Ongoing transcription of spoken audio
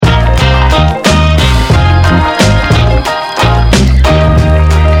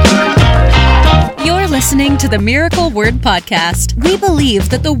the Miracle Word Podcast. We believe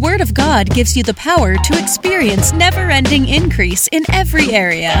that the Word of God gives you the power to experience never-ending increase in every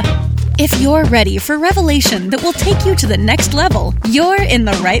area. If you're ready for revelation that will take you to the next level, you're in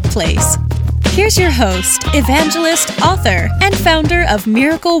the right place. Here's your host, evangelist, author, and founder of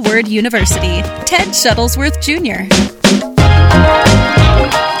Miracle Word University, Ted Shuttlesworth Jr.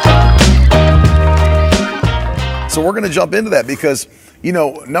 So we're going to jump into that because,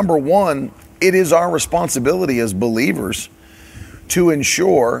 number one, it is our responsibility as believers to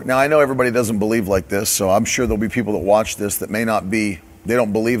ensure. Now, I know everybody doesn't believe like this, so I'm sure there'll be people that watch this that may not be, they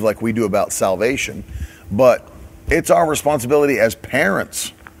don't believe like we do about salvation, but it's our responsibility as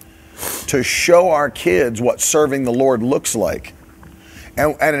parents to show our kids what serving the Lord looks like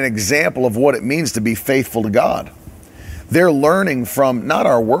and an example of what it means to be faithful to God. They're learning from not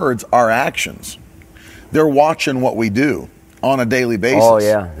our words, our actions. They're watching what we do on a daily basis. Oh,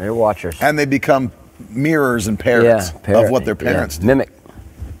 yeah, they're watchers. And they become mirrors and parrots of what their parents do. Mimic.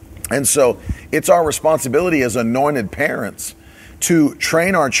 And so it's our responsibility as anointed parents to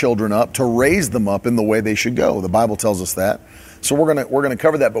train our children up, to raise them up in the way they should go. The Bible tells us that. So we're gonna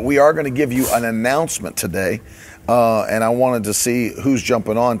cover that, but we are going to give you an announcement today, and I wanted to see who's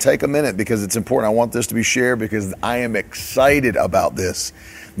jumping on. Take a minute because it's important. I want this to be shared because I am excited about this.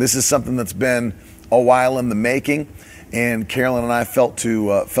 This is something that's been a while in the making, and Carolyn and I felt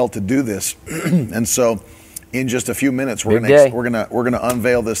to do this, and so in just a few minutes we're gonna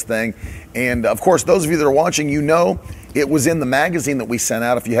unveil this thing. And of course, those of you that are watching, it was in the magazine that we sent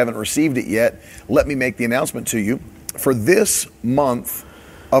out. If you haven't received it yet, let me make the announcement to you. For this month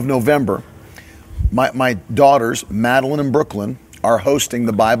of November, my daughters, Madeline and Brooklyn, are hosting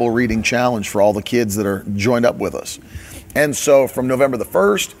the Bible Reading Challenge for all the kids that are joined up with us. And so from November the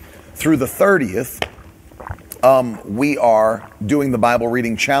 1st through the 30th, we are doing the Bible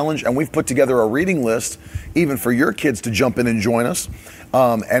Reading Challenge, and we've put together a reading list even for your kids to jump in and join us.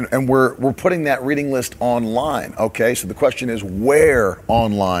 And we're putting that reading list online, okay? So the question is, where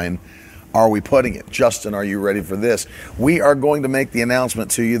online are we putting it? Justin, are you ready for this? We are going to make the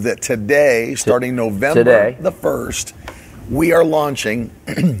announcement to you that today, starting November the 1st, we are launching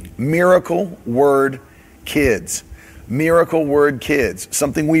Miracle Word Kids. Miracle Word Kids,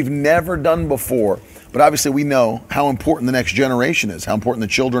 something we've never done before. But obviously we know how important the next generation is, how important the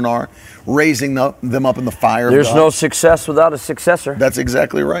children are, raising them up in the fire of God. There's no success without a successor. That's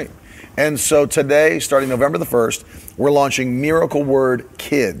exactly right. And so today, starting November the 1st, we're launching Miracle Word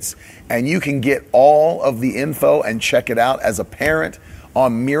Kids. And you can get all of the info and check it out as a parent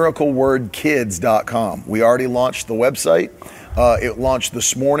on miraclewordkids.com. We already launched the website. It launched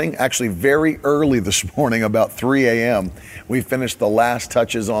this morning, actually very early this morning, about 3 a.m. We finished the last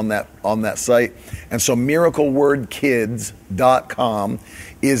touches on that site. And so miraclewordkids.com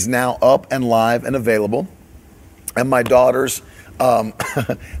is now up and live and available. And my daughters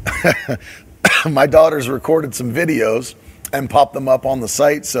recorded some videos and popped them up on the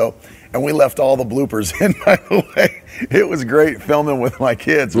site. And we left all the bloopers in, by the way. It was great filming with my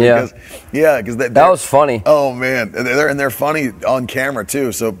kids. Because that was funny. Oh, man. They're funny on camera,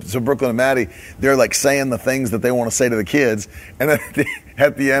 too. So Brooklyn and Maddie, they're like saying the things that they want to say to the kids. And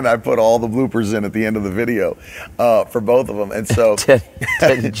at the end, I put all the bloopers in at the end of the video for both of them. And so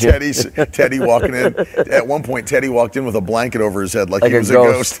Teddy walking in. At one point, Teddy walked in with a blanket over his head like he was a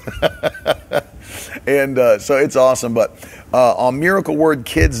ghost. And so it's awesome. But on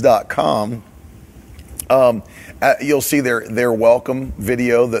miraclewordkids.com, you'll see their welcome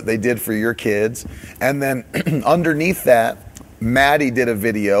video that they did for your kids. And then underneath that, Maddie did a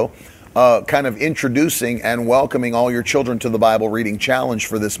video kind of introducing and welcoming all your children to the Bible Reading Challenge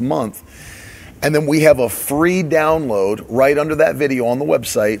for this month. And then we have a free download right under that video on the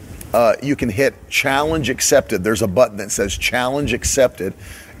website. You can hit Challenge Accepted. There's a button that says Challenge Accepted.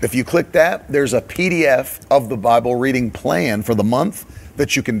 If you click that, there's a PDF of the Bible reading plan for the month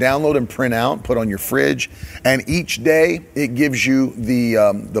that you can download and print out, put on your fridge. And each day it gives you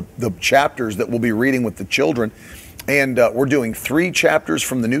the chapters that we'll be reading with the children. And we're doing 3 chapters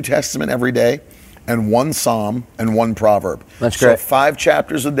from the New Testament every day, and 1 Psalm and 1 Proverb. That's great. So 5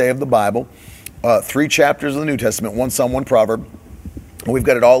 chapters a day of the Bible, 3 chapters of the New Testament, 1 Psalm, 1 Proverb. We've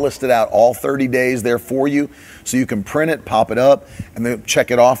got it all listed out, all 30 days there for you, so you can print it, pop it up, and then check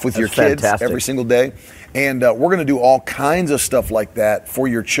it off with your kids every single day. And we're going to do all kinds of stuff like that for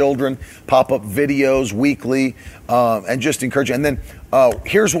your children, pop-up videos weekly, and just encourage you. And then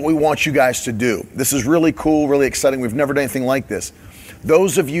here's what we want you guys to do. This is really cool, really exciting. We've never done anything like this.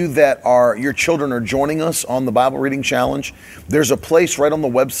 Those of you that your children are joining us on the Bible Reading Challenge, there's a place right on the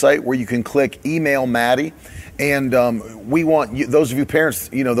website where you can click Email Maddie. And we want you, those of you parents,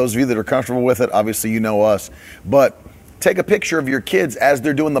 those of you that are comfortable with it, obviously you know us, but take a picture of your kids as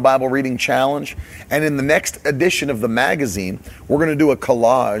they're doing the Bible Reading Challenge. And in the next edition of the magazine, we're going to do a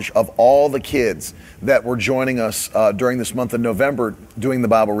collage of all the kids that were joining us during this month of November doing the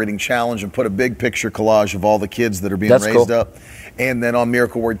Bible Reading Challenge, and put a big picture collage of all the kids that are being raised up. And then on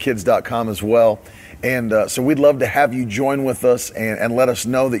miraclewordkids.com as well. And so we'd love to have you join with us and let us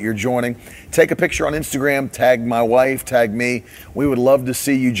know that you're joining. Take a picture on Instagram, tag my wife, tag me. We would love to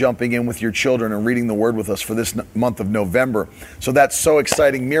see you jumping in with your children and reading the Word with us for this month of November. So that's so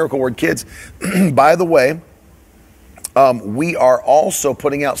exciting. Miracle Word Kids. By the way, we are also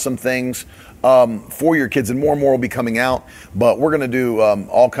putting out some things for your kids, and more will be coming out, but we're going to do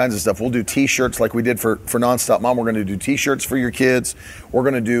all kinds of stuff. We'll do t-shirts like we did for Nonstop Mom. We're going to do t-shirts for your kids.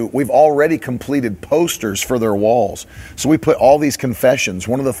 We've already completed posters for their walls. So we put all these confessions.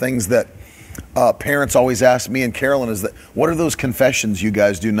 One of the things that parents always ask me and Carolyn is that, what are those confessions you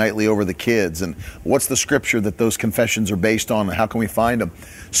guys do nightly over the kids? And what's the scripture that those confessions are based on? And how can we find them?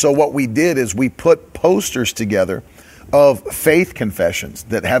 So what we did is we put posters together of faith confessions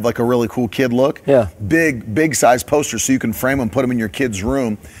that have like a really cool kid look. Yeah. Big size posters so you can frame them, put them in your kid's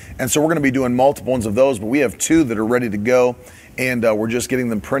room. And so we're going to be doing multiple ones of those, but we have 2 that are ready to go, and we're just getting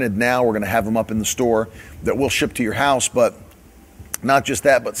them printed now. We're going to have them up in the store that we'll ship to your house. But not just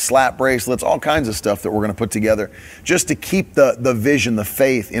that, but slap bracelets, all kinds of stuff that we're going to put together just to keep the vision, the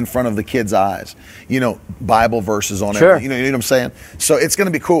faith in front of the kids' eyes. Bible verses on Sure. it. You know what I'm saying? So it's going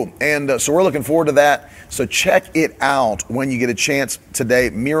to be cool. And so we're looking forward to that. So check it out when you get a chance today,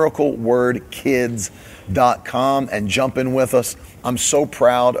 miraclewordkids.com, and jump in with us. I'm so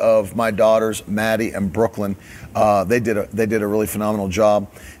proud of my daughters, Maddie and Brooklyn. They did a really phenomenal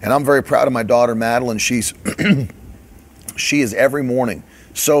job. And I'm very proud of my daughter, Madeline. She is every morning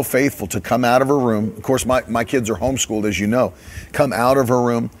so faithful to come out of her room. Of course, my kids are homeschooled, as you know. Come out of her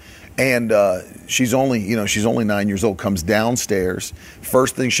room, and she's only 9 years old. Comes downstairs.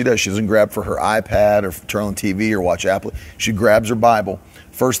 First thing she does, she doesn't grab for her iPad or turn on TV or watch Apple. She grabs her Bible.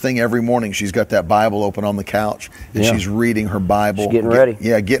 First thing every morning, she's got that Bible open on the couch, and she's reading her Bible. She's getting ready.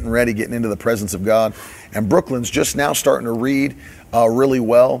 Getting ready, getting into the presence of God. And Brooklyn's just now starting to read really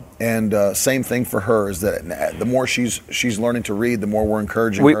well, and same thing for her, is that the more she's learning to read, the more we're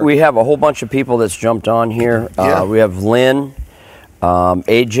encouraging her. We have a whole bunch of people that's jumped on here. We have Lynn,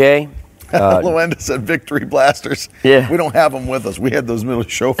 AJ. Luenda said Victory Blasters. Yeah. We don't have them with us. We had those little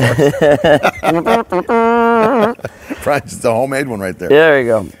shofars. Probably just a homemade one right there. There you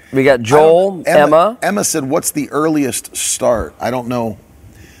go. We got Joel, Emma. Emma said, what's the earliest start? I don't know.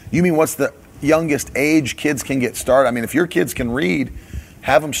 You mean what's the youngest age kids can get started? I mean, if your kids can read,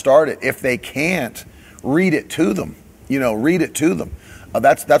 have them start it. If they can't, read it to them. Read it to them.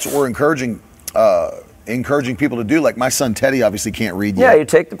 That's what we're encouraging people to do. Like my son Teddy obviously can't read yet. Yeah, you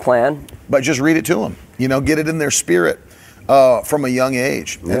take the plan. But just read it to them. Get it in their spirit from a young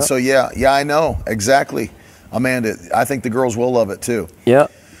age. Yep. And so, I know. Exactly. Amanda, I think the girls will love it too. Yeah.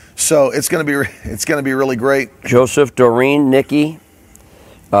 So it's going to be really great. Joseph, Doreen, Nikki,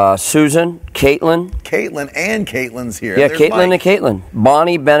 Susan, Caitlin. Caitlin's here. Yeah, There's Caitlin Mike. and Caitlin.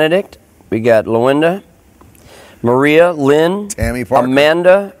 Bonnie, Benedict. We got Luenda, Maria, Lynn, Tammy Parker,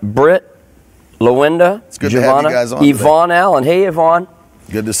 Amanda, Britt, Luenda, it's good Giovanna, to have you guys on Yvonne today. Allen. Hey, Yvonne.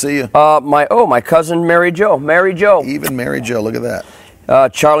 Good to see you. My cousin Mary Jo. Even Mary Jo, look at that.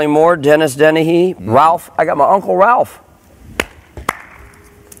 Charlie Moore, Dennis Dennehy, Ralph. I got my Uncle Ralph.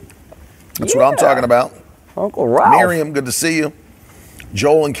 That's what I'm talking about. Uncle Ralph. Miriam, good to see you.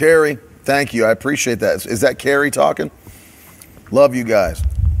 Joel and Carrie, thank you. I appreciate that. Is that Carrie talking? Love you guys.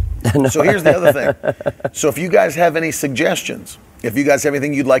 So here's the other thing. So if you guys have any suggestions, if you guys have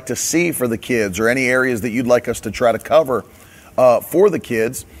anything you'd like to see for the kids, or any areas that you'd like us to try to cover for the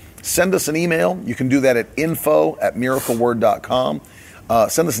kids, send us an email. You can do that at info@miracleword.com.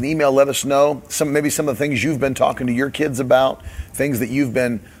 Send us an email. Let us know maybe some of the things you've been talking to your kids about, things that you've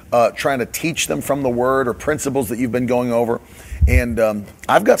been trying to teach them from the Word, or principles that you've been going over. And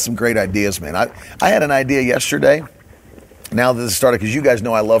I've got some great ideas, man. I had an idea yesterday. Now that this started, because you guys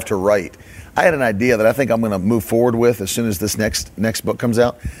know I love to write. I had an idea that I think I'm going to move forward with as soon as this next book comes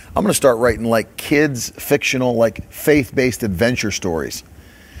out. I'm going to start writing like kids fictional, like faith-based adventure stories.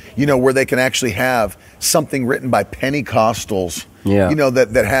 where they can actually have something written by Pentecostals,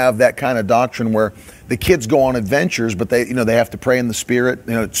 that have that kind of doctrine where the kids go on adventures, but they have to pray in the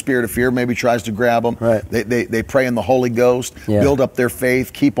Spirit. Spirit of fear maybe tries to grab them. Right. They pray in the Holy Ghost, build up their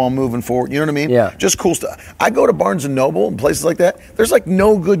faith, keep on moving forward. You know what I mean? Yeah. Just cool stuff. I go to Barnes & Noble and places like that. There's like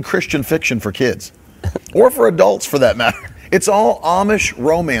no good Christian fiction for kids. Or for adults, for that matter. It's all Amish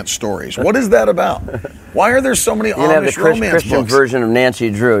romance stories. What is that about? Why are there so many Amish romance Christian books? Version of Nancy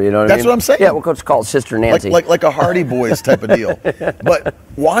Drew, you know what I mean? That's what I'm saying. Yeah, well, it's called Sister Nancy. Like a Hardy Boys type of deal. But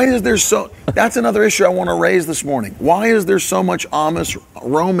why is there that's another issue I want to raise this morning. Why is there so much Amish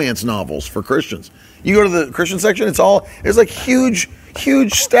romance novels for Christians? You go to the Christian section, it's like huge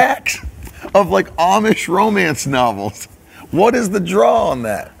stacks of like Amish romance novels. What is the draw on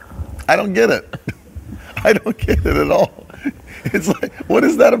that? I don't get it. I don't get it at all. It's like, what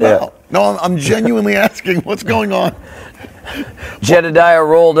is that about? Yeah. No, I'm genuinely asking what's going on. Jedediah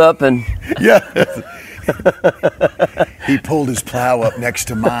rolled up and... Yeah. He pulled his plow up next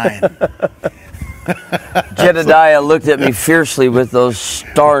to mine. Jedediah looked at me fiercely with those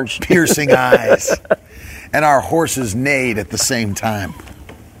starched... piercing eyes. And our horses neighed at the same time.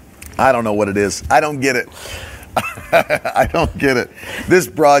 I don't know what it is. I don't get it. I don't get it. This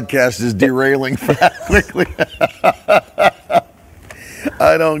broadcast is derailing fast quickly.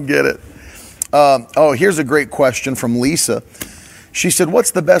 I don't get it. Here's a great question from Lisa. She said,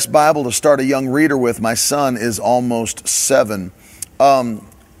 what's the best Bible to start a young reader with? My son is almost 7.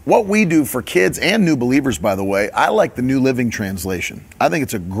 What we do for kids and new believers, by the way, I like the New Living Translation. I think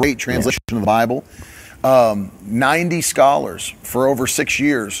it's a great translation of the Bible. 90 scholars for over 6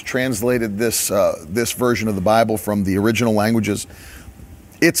 years translated this version of the Bible from the original languages.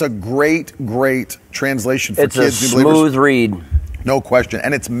 It's a great translation for kids. It's a smooth read. No question.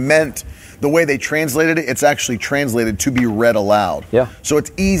 And it's meant, the way they translated it, it's actually translated to be read aloud. Yeah. So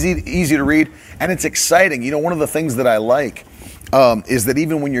it's easy to read, and it's exciting. One of the things that I like is that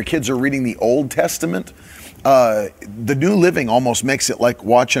even when your kids are reading the Old Testament, the New Living almost makes it like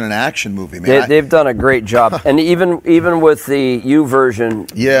watching an action movie. Man, they've done a great job, and even with the U version,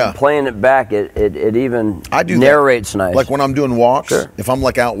 playing it back, it even narrates nice. Like when I'm doing walks, sure. If I'm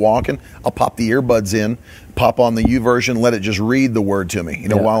like out walking, I'll pop the earbuds in, pop on the U version, let it just read the word to me.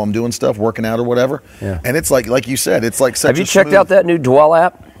 While I'm doing stuff, working out or whatever. Yeah. And it's like you said, it's like such. Have you checked out that new Dwell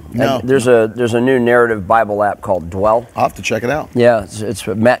app? No. There's a new narrative Bible app called Dwell. I'll have to check it out. Yeah, it's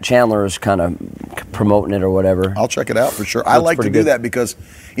Matt Chandler is kind of promoting it or whatever. I'll check it out for sure. I like to do that because,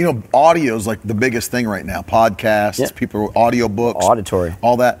 audio is like the biggest thing right now. Podcasts, people, audio books, auditory,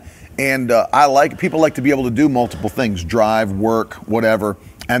 all that. And people like to be able to do multiple things: drive, work, whatever,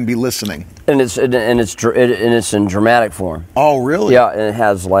 and be listening. And it's in dramatic form. Oh, really? Yeah, and it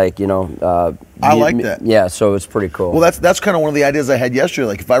has I like that. Yeah, so it's pretty cool. Well, that's kind of one of the ideas I had yesterday.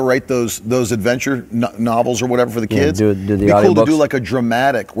 Like if I write those adventure novels or whatever for the kids, do the it'd be audio cool books. to do like a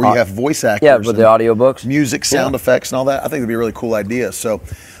dramatic where you have voice actors. Yeah, with the audiobooks, music, sound effects, and all that. I think it'd be a really cool idea. So,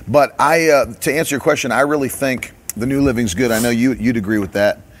 but to answer your question, I really think the New Living's good. I know you'd agree with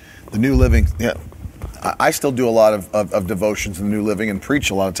that. The New Living, yeah. I still do a lot of devotions in the New Living and preach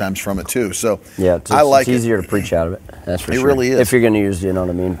a lot of times from it too. So yeah, it's easier to preach out of it. That's for sure. It really is. If you're going to use,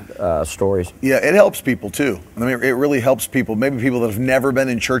 stories. Yeah, it helps people too. I mean, it really helps people. Maybe people that have never been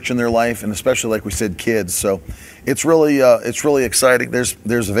in church in their life, and especially like we said, kids. So it's really exciting. There's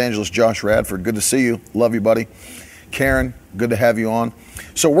Evangelist Josh Radford. Good to see you. Love you, buddy. Karen, good to have you on.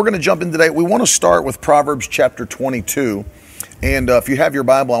 So we're going to jump in today. We want to start with Proverbs chapter 22, and if you have your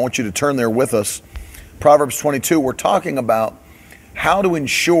Bible, I want you to turn there with us. Proverbs 22, we're talking about how to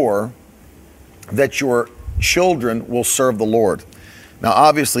ensure that your children will serve the Lord. Now,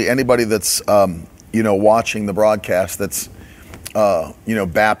 obviously, anybody that's, watching the broadcast that's,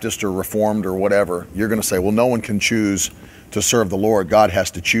 Baptist or Reformed or whatever, you're going to say, well, no one can choose to serve the Lord. God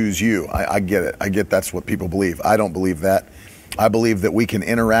has to choose you. I get it. I get that's what people believe. I don't believe that. I believe that we can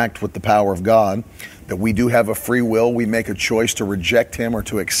interact with the power of God, that we do have a free will. We make a choice to reject Him or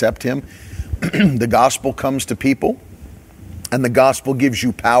to accept Him. The gospel comes to people, and the gospel gives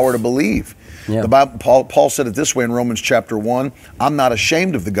you power to believe. Yeah. The Bible, Paul said it this way in Romans chapter 1, I'm not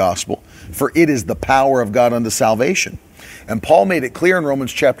ashamed of the gospel, for it is the power of God unto salvation. And Paul made it clear in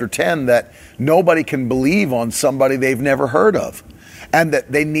Romans chapter 10 that nobody can believe on somebody they've never heard of, and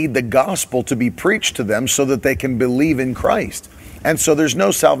that they need the gospel to be preached to them so that they can believe in Christ. And so there's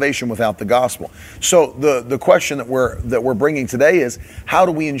no salvation without the gospel. So the question that we're bringing today is, how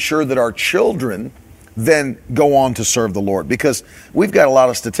do we ensure that our children then go on to serve the Lord? Because we've got a lot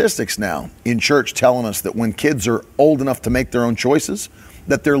of statistics now in church telling us that when kids are old enough to make their own choices,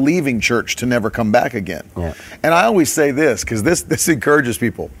 that they're leaving church to never come back again. Yeah. And I always say this, because this encourages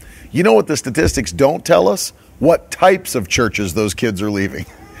people. You know what the statistics don't tell us? What types of churches those kids are leaving.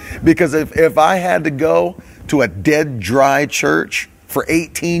 Because if I had to go to a dead, dry church for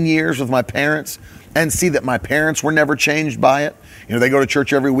 18 years with my parents and see that my parents were never changed by it, they go to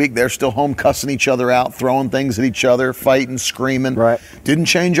church every week, they're still home cussing each other out, throwing things at each other, fighting, screaming. Right. Didn't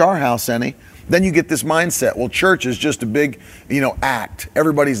change our house any. Then you get this mindset, well, church is just a big, act.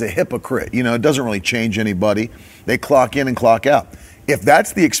 Everybody's a hypocrite. It doesn't really change anybody. They clock in and clock out. If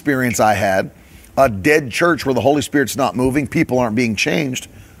that's the experience I had, a dead church where the Holy Spirit's not moving, people aren't being changed,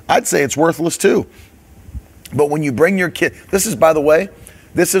 I'd say it's worthless too. But when you bring your kid, this is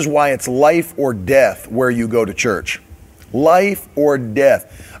why it's life or death where you go to church. Life or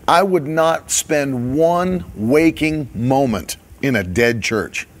death. I would not spend one waking moment in a dead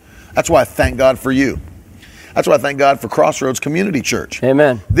church. That's why I thank God for you. That's why I thank God for Crossroads Community Church.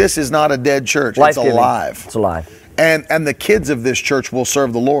 Amen. This is not a dead church. Life-giving. It's alive. It's alive. And the kids of this church will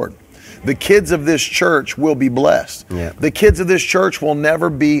serve the Lord. The kids of this church will be blessed. Yeah. The kids of this church will never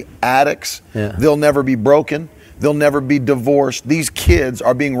be addicts. Yeah. They'll never be broken. They'll never be divorced. These kids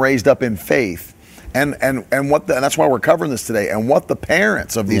are being raised up in faith. And that's why we're covering this today. And what the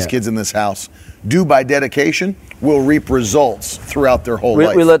parents of these kids in this house do by dedication will reap results throughout their whole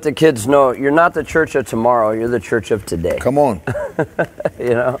life. We let the kids know, you're not the church of tomorrow, you're the church of today. Come on.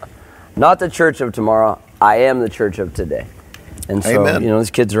 Not the church of tomorrow, I am the church of today. And so, Amen.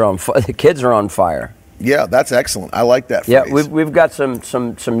 these kids are the kids are on fire. Yeah, that's excellent. I like that phrase. Yeah, we've got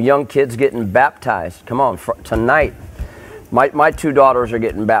some young kids getting baptized. Come on, tonight. My two daughters are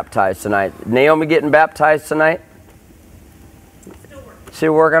getting baptized tonight. Naomi getting baptized tonight?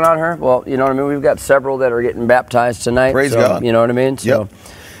 Still working on her? Well, you know what I mean? We've got several that are getting baptized tonight. Praise God. You know what I mean? So. Yep.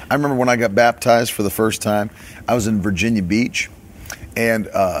 I remember when I got baptized for the first time, I was in Virginia Beach, and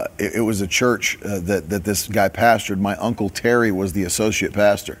it was a church that this guy pastored. My Uncle Terry was the associate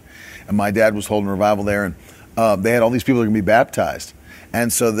pastor, and my dad was holding revival there, and they had all these people that were going to be baptized.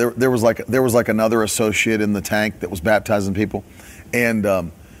 And so there was like another associate in the tank that was baptizing people. And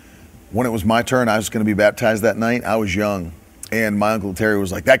when it was my turn, I was going to be baptized that night. I was young. And my Uncle Terry was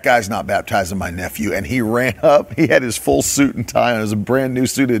like, that guy's not baptizing my nephew. And he ran up. He had his full suit and tie on. It was a brand new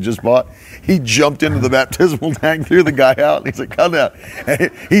suit he had just bought. He jumped into the baptismal tank, threw the guy out. And he's like, come down.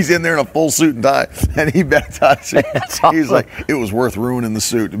 And he's in there in a full suit and tie. And he baptized him. Awesome. He's like, it was worth ruining the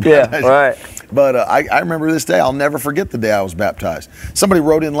suit to baptize him. Right. But I remember this day. I'll never forget the day I was baptized. Somebody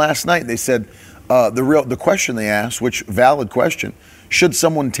wrote in last night. They said, the question they asked, which valid question, should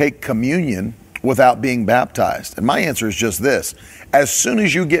someone take communion without being baptized? And my answer is just this. As soon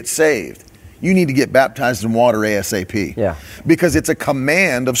as you get saved, you need to get baptized in water ASAP. Yeah. Because it's a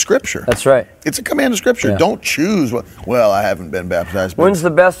command of Scripture. That's right. It's a command of Scripture. Yeah. Don't choose, well, I haven't been baptized. When's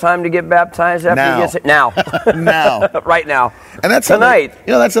the best time to get baptized after now. you get saved? Now. Now. Right now. And that's tonight.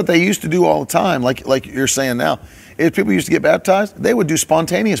 That's what they used to do all the time, like you're saying now. If people used to get baptized, they would do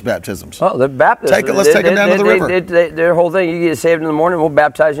spontaneous baptisms. Oh, the Baptists. Let's take them down to the river. Their whole thing, you get saved in the morning, we'll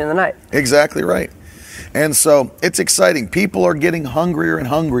baptize you in the night. Exactly right. And so it's exciting. People are getting hungrier and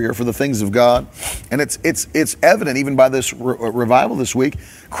hungrier for the things of God. And it's evident even by this revival this week.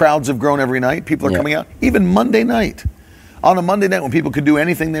 Crowds have grown every night. People are coming out. Even Monday night. On a Monday night when people could do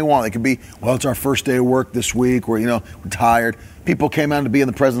anything they want. It could be, it's our first day of work this week. We're tired. People came out to be in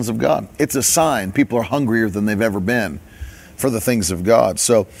the presence of God. It's a sign people are hungrier than they've ever been for the things of God.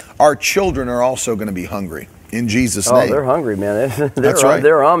 So our children are also going to be hungry in Jesus' name. Oh, they're hungry, man. That's right.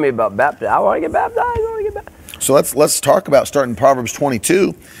 They're on me about baptism. I want to get baptized. So let's talk about starting Proverbs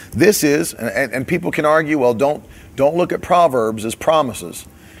 22. This is, and people can argue, don't look at Proverbs as promises.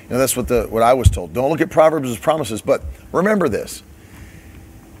 That's what I was told. Don't look at Proverbs as promises. But remember this.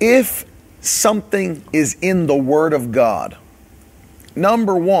 If something is in the Word of God,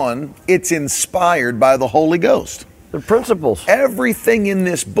 number one, it's inspired by the Holy Ghost. The principles. Everything in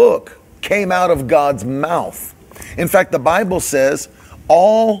this book came out of God's mouth. In fact, the Bible says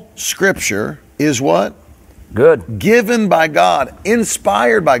all Scripture is what? Good. Given by God,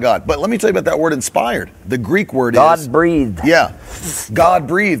 inspired by God. But let me tell you about that word inspired. The Greek word God is... God breathed. Yeah. God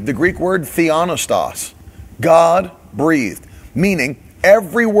breathed. The Greek word theonostos. God breathed. Meaning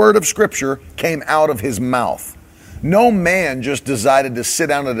every word of Scripture came out of His mouth. No man just decided to sit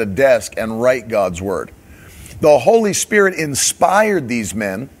down at a desk and write God's word. The Holy Spirit inspired these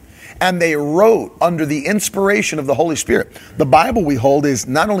men, and they wrote under the inspiration of the Holy Spirit. The Bible, we hold, is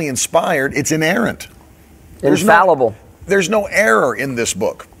not only inspired, it's inerrant. Infallible. There's no error in this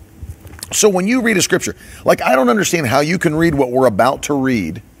book. So when you read a scripture, I don't understand how you can read what we're about to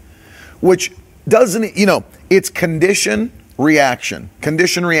read, which doesn't, its condition reaction,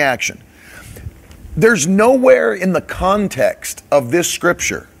 condition reaction. There's nowhere in the context of this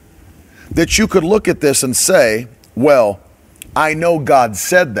scripture that you could look at this and say, well, I know God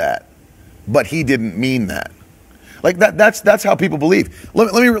said that, but he didn't mean that. Like that's how people believe.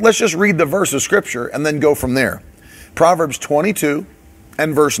 Let's just read the verse of scripture and then go from there. Proverbs 22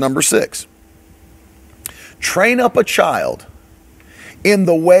 and verse number 6. Train up a child in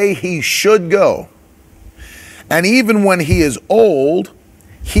the way he should go, and even when he is old,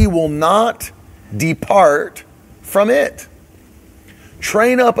 he will not depart from it.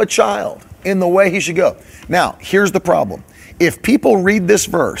 Train up a child in the way he should go. Now, here's the problem. If people read this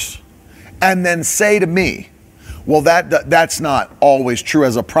verse and then say to me, well, that's not always true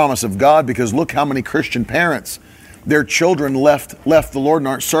as a promise of God, because look how many Christian parents, their children left the Lord and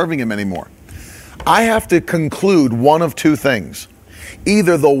aren't serving him anymore. I have to conclude one of two things.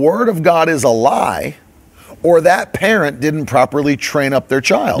 Either the word of God is a lie, or that parent didn't properly train up their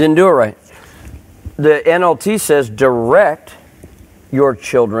child. Didn't do it right. The NLT says direct your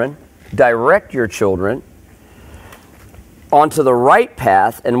children onto the right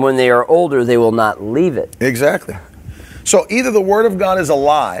path, and when they are older, they will not leave it. Exactly. So either the word of God is a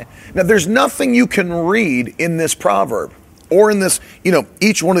lie. Now, there's nothing you can read in this proverb or in this,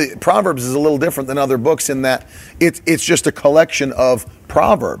 each one of the Proverbs is a little different than other books in that it's just a collection of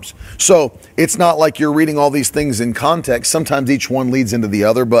proverbs. So it's not like you're reading all these things in context. Sometimes each one leads into the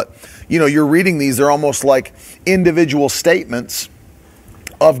other, but you're reading these, they're almost like individual statements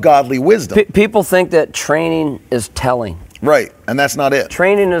of godly wisdom. People think that training is telling. Right, and that's not it.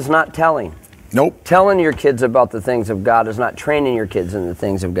 Training is not telling. Nope. Telling your kids about the things of God is not training your kids in the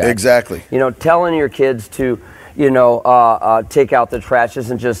things of God. Exactly. Telling your kids to, take out the trash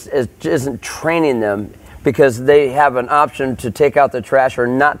isn't training them, because they have an option to take out the trash or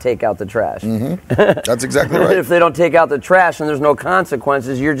not take out the trash. Mm-hmm. That's exactly right. If they don't take out the trash and there's no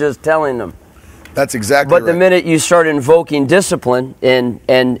consequences, you're just telling them. That's exactly right. But the minute you start invoking discipline,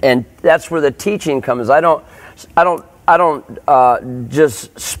 and that's where the teaching comes. I don't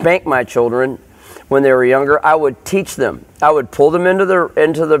just spank my children when they were younger. I would teach them. I would pull them into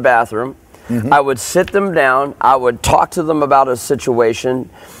the bathroom. Mm-hmm. I would sit them down. I would talk to them about a situation,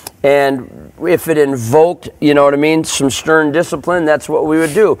 and if it invoked, some stern discipline, that's what we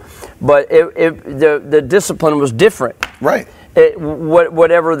would do. But the discipline was different. Right.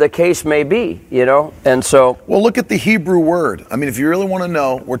 Whatever the case may be, and so. Well, look at the Hebrew word. I mean, if you really want to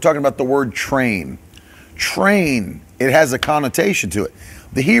know, we're talking about the word train. Train, it has a connotation to it.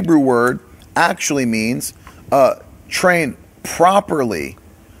 The Hebrew word actually means train properly,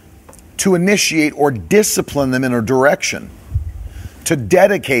 to initiate or discipline them in a direction, to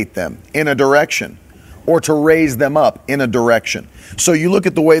dedicate them in a direction, or to raise them up in a direction. So you look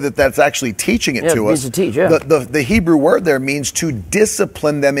at the way that's actually teaching it to us. To teach, yeah. The Hebrew word there means to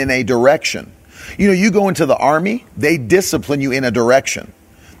discipline them in a direction. You go into the Army, they discipline you in a direction.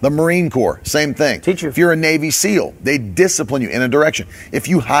 The Marine Corps, same thing. Teach you. If you're a Navy SEAL, they discipline you in a direction. If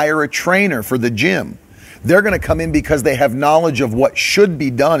you hire a trainer for the gym, they're going to come in because they have knowledge of what should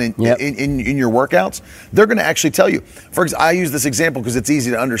be done in your workouts. They're going to actually tell you. For example, I use this example because it's easy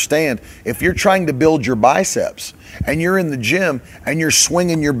to understand. If you're trying to build your biceps and you're in the gym and you're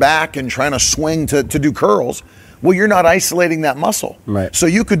swinging your back and trying to swing to do curls, well, you're not isolating that muscle. Right. So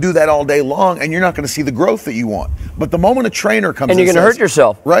you could do that all day long and you're not going to see the growth that you want. But the moment a trainer comes in and you're going to hurt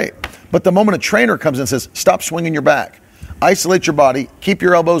yourself. Right. But the moment a trainer comes in and says, stop swinging your back, isolate your body, keep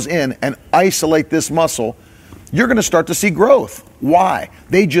your elbows in, and isolate this muscle, you're going to start to see growth. Why?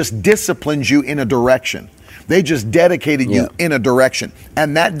 They just disciplined you in a direction. They just dedicated you in a direction.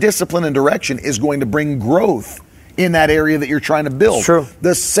 And that discipline and direction is going to bring growth in that area that you're trying to build. It's true.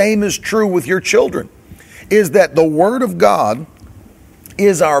 The same is true with your children, is that the Word of God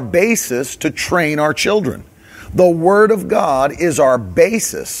is our basis to train our children. The Word of God is our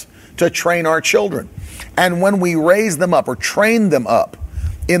basis to train our children. And when we raise them up or train them up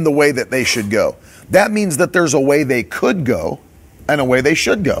in the way that they should go, that means that there's a way they could go and a way they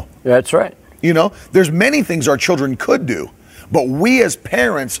should go. That's right. There's many things our children could do, but we as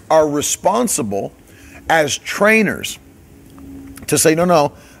parents are responsible as trainers to say,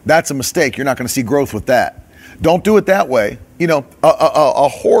 no, that's a mistake. You're not going to see growth with that. Don't do it that way. A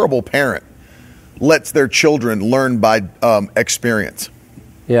horrible parent lets their children learn by experience.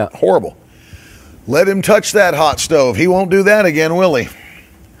 Yeah. Horrible. Let him touch that hot stove. He won't do that again, will he?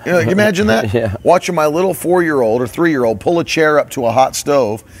 Can you imagine that? Yeah. Watching my little 4-year-old or 3-year-old pull a chair up to a hot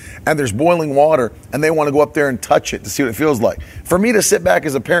stove and there's boiling water and they want to go up there and touch it to see what it feels like. For me to sit back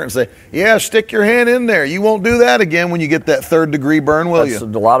as a parent and say, yeah, stick your hand in there. You won't do that again when you get that 3rd-degree burn, will you? A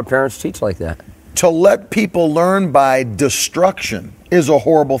lot of parents teach like that. to let people learn by destruction is a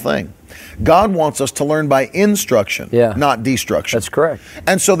horrible thing. God wants us to learn by instruction, not destruction. That's correct.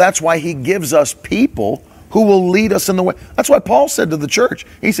 And so that's why he gives us people who will lead us in the way. That's why Paul said to the church,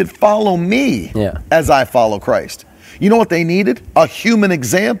 he said, follow me as I follow Christ. You know what they needed? A human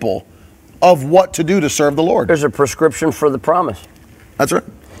example of what to do to serve the Lord. There's a prescription for the promise. That's right.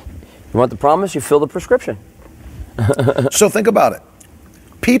 You want the promise, you fill the prescription. So think about it.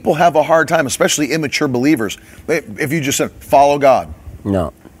 People have a hard time, especially immature believers, if you just said, follow God.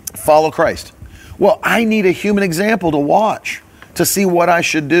 No. Follow Christ. Well, I need a human example to watch, to see what I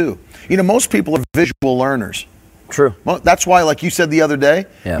should do. You know, most people are visual learners. True. Well, that's why, like you said the other day,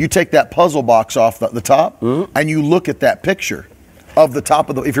 you take that puzzle box off the top and you look at that picture of the top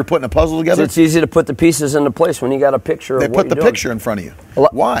of the, if you're putting a puzzle together. It's easy to put the pieces into place when you got a picture of what They put the you're doing. picture in front of you.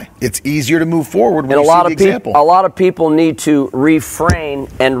 Why? It's easier to move forward when and you see the example. A lot of people need to refrain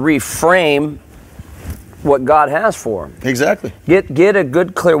and reframe what God has for them. Exactly. Get a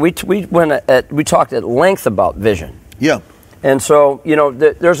good clear. We talked at length about vision. Yeah. And so, you know,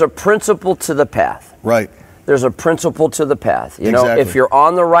 there's a principle to the path. Right. There's a principle to the path. You know, Exactly. if you're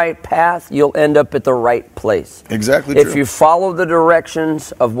on the right path, you'll end up at the right place. Exactly If true. you follow the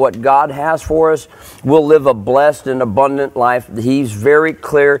directions of what God has for us, we'll live a blessed and abundant life. He's very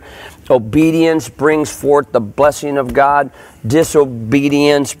clear. Obedience brings forth the blessing of God.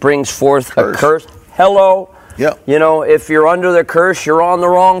 Disobedience brings forth a curse. Hello. Yeah. You know, if you're under the curse, you're on the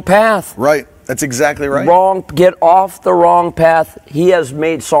wrong path. Right. That's exactly right. Wrong. Get off the wrong path. He has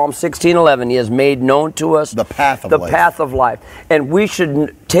made, Psalm 16:11, he has made known to us the path of the life. path of life. And we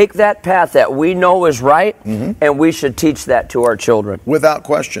should take that path that we know is right, and we should teach that to our children. Without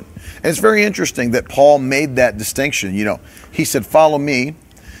question. And it's very interesting that Paul made that distinction. You know, he said, follow me.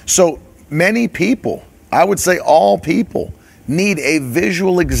 So many people, I would say all people, need a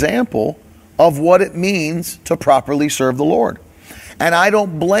visual example of what it means to properly serve the Lord. And I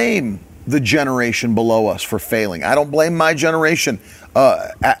don't blame the generation below us for failing. I don't blame my generation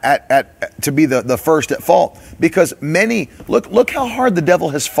to be the first at fault, because many look how hard the devil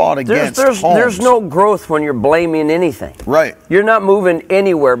has fought against homes. There's no growth when you're blaming anything. Right. You're not moving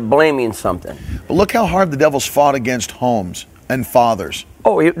anywhere blaming something. But look how hard the devil's fought against homes and fathers.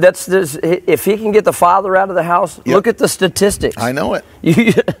 Oh, if he can get the father out of the house, look at the statistics. I know it.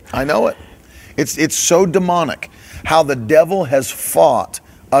 I know it. It's so demonic how the devil has fought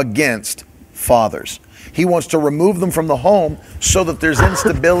against fathers. He wants to remove them from the home so that there's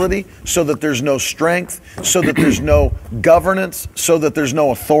instability, so that there's no strength, so that there's no governance, so that there's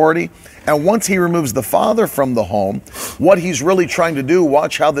no authority. And once he removes the father from the home, what he's really trying to do,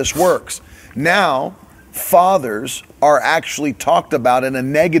 watch how this works. Now, fathers are actually talked about in a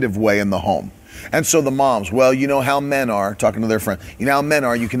negative way in the home. And so the moms, well, you know how men are, talking to their friend, you know how men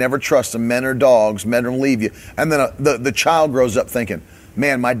are, you can never trust them, men are dogs, men will leave you. And then the child grows up thinking,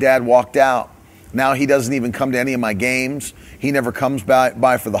 man, my dad walked out. Now he doesn't even come to any of my games. He never comes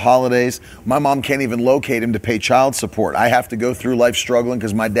by for the holidays. My mom can't even locate him to pay child support. I have to go through life struggling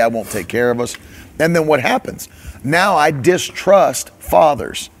because my dad won't take care of us. And then what happens? Now I distrust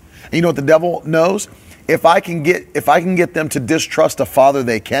fathers. And you know what the devil knows? If I can get them to distrust a father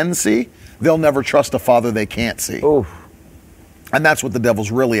they can see, they'll never trust a father they can't see. Oof. And that's what the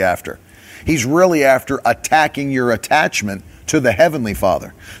devil's really after. He's really after attacking your attachment to the Heavenly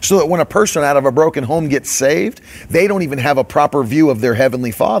Father. So that when a person out of a broken home gets saved, they don't even have a proper view of their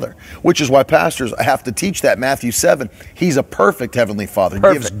Heavenly Father. Which is why pastors have to teach that. Matthew 7, He's a perfect Heavenly Father.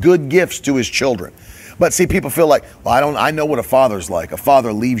 Perfect. Gives good gifts to His children. But see, people feel like, well, I know what a father's like. A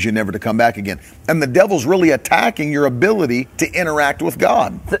father leaves you never to come back again. And the devil's really attacking your ability to interact with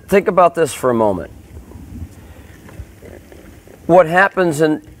God. Think about this for a moment. What happens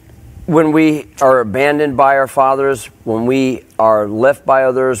when we are abandoned by our fathers, when we are left by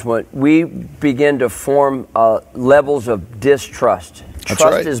others, when we begin to form levels of distrust. That's Trust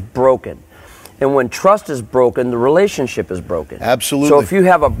right. is broken. And when trust is broken, the relationship is broken. Absolutely. So if you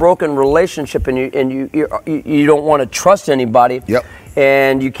have a broken relationship and you don't want to trust anybody, Yep.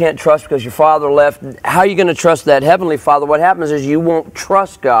 and you can't trust because your father left, how are you going to trust that Heavenly Father? What happens is you won't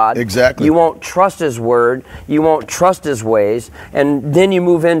trust God. Exactly. You won't trust His Word. You won't trust His ways. And then you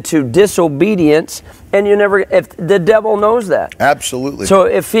move into disobedience, and if the devil knows that. Absolutely. So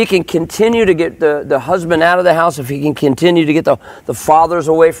if he can continue to get the husband out of the house, if he can continue to get the fathers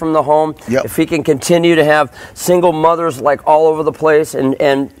away from the home, Yep. if he can continue to have single mothers like all over the place,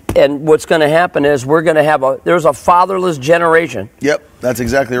 and what's going to happen is there's a fatherless generation. Yep. That's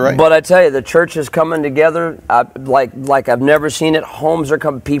exactly right. But I tell you, the church is coming together like I've never seen it. Homes are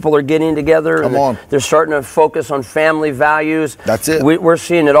coming, people are getting together. Come on. They're starting to focus on family values. That's it. We're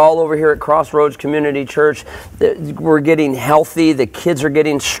seeing it all over here at Crossroads Community Church. We're getting healthy. The kids are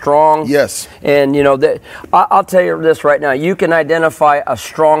getting strong. Yes. And, you know, I'll tell you this right now. You can identify a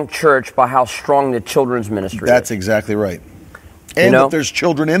strong church by how strong the children's ministry is. That's exactly right. And that there's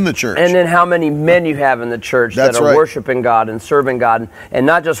children in the church. And then how many men you have in the church that are worshiping God and serving God, and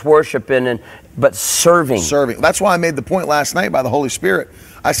not just worshiping, but serving. Serving. That's why I made the point last night by the Holy Spirit.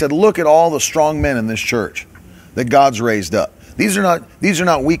 I said, look at all the strong men in this church that God's raised up. These are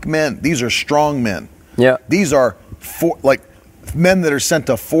not weak men. These are strong men. Yeah. These are men that are sent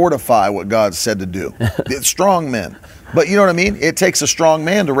to fortify what God said to do. It's strong men. But you know what I mean? It takes a strong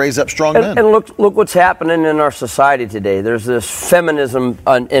man to raise up strong men. And look what's happening in our society today. There's this feminism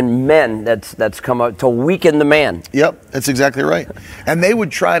in men that's come up to weaken the man. Yep, that's exactly right. And they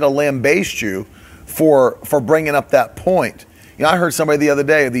would try to lambaste you for bringing up that point. You know, I heard somebody the other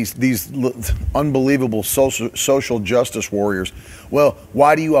day, these unbelievable social justice warriors. Well,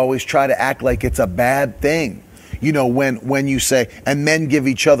 why do you always try to act like it's a bad thing? You know, when you say, and men give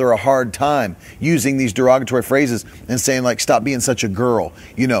each other a hard time, using these derogatory phrases and saying like, stop being such a girl,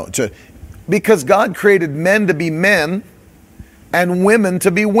 you know, because God created men to be men and women to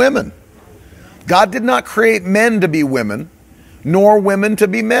be women. God did not create men to be women, nor women to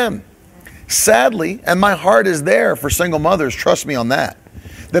be men. Sadly, and my heart is there for single mothers, trust me on that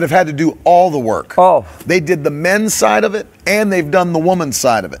have had to do all the work. Oh. They did the men's side of it and they've done the woman's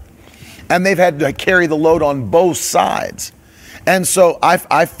side of it. And they've had to carry the load on both sides. And so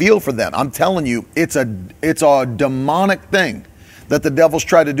I feel for them. I'm telling you, it's a demonic thing that the devil's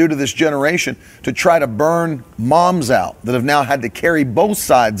tried to do to this generation to try to burn moms out that have now had to carry both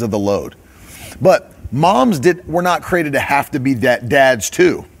sides of the load. But moms were not created to have to be dads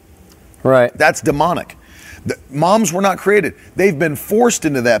too. Right. That's demonic. Moms were not created. They've been forced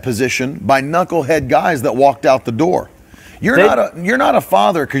into that position by knucklehead guys that walked out the door. You're not a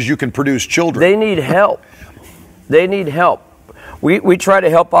father because you can produce children. They need help. They need help. We try to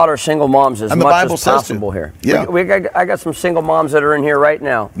help out our single moms as much as possible here. Yeah. I got some single moms that are in here right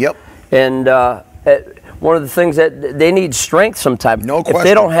now. Yep. And one of the things that they need strength sometimes. No question. If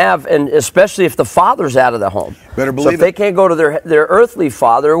they don't have, and especially if the father's out of the home. Better believe it. So if they can't go to their earthly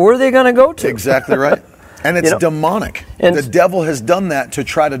father, where are they going to go to? Exactly right. And it's demonic. And the devil has done that to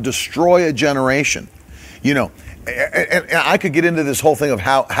try to destroy a generation. You know, and I could get into this whole thing of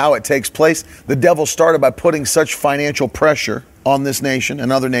how it takes place. The devil started by putting such financial pressure on this nation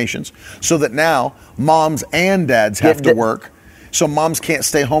and other nations so that now moms and dads have to work. So moms can't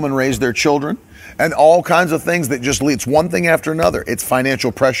stay home and raise their children. And all kinds of things that just leads one thing after another. It's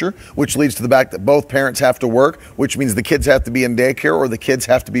financial pressure, which leads to the fact that both parents have to work, which means the kids have to be in daycare or the kids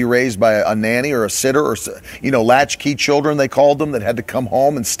have to be raised by a nanny or a sitter or, you know, latchkey children, they called them, that had to come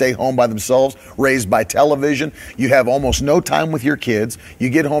home and stay home by themselves, raised by television. You have almost no time with your kids. You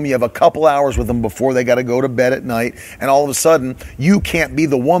get home, you have a couple hours with them before they got to go to bed at night. And all of a sudden, you can't be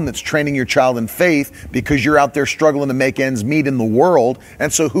the one that's training your child in faith because you're out there struggling to make ends meet in the world.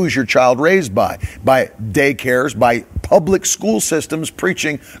 And so who's your child raised by? By daycares, by public school systems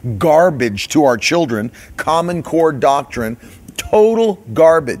preaching garbage to our children, Common Core doctrine, total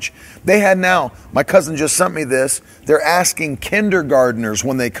garbage. They had now, my cousin just sent me this, they're asking kindergartners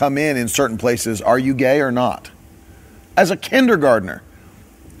when they come in certain places, are you gay or not? As a kindergartner.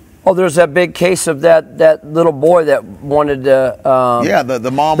 Oh, there's that big case of that little boy that wanted to...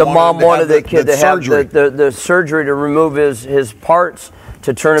 the mom wanted the kid to have the surgery to remove his parts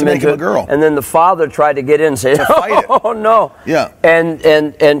to turn him into a girl. And then the father tried to get in and say, "Oh no!" Yeah,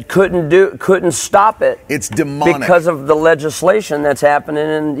 and couldn't stop it. It's demonic because of the legislation that's happening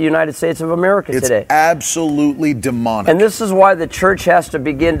in the United States of America today. It's absolutely demonic. And this is why the church has to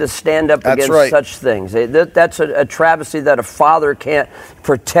begin to stand up against such things. That's a travesty that a father can't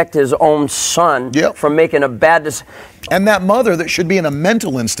protect his own son from making a bad decision. And that mother that should be in a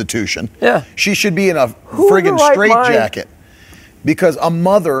mental institution, she should be in a Who friggin' right straitjacket. Because a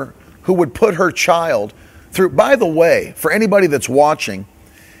mother who would put her child through, by the way, for anybody that's watching,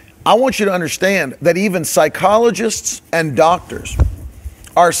 I want you to understand that even psychologists and doctors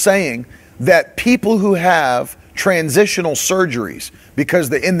are saying that people who have transitional surgeries,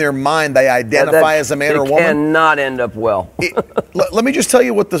 because in their mind they identify as a man or woman, cannot end up well. Let me just tell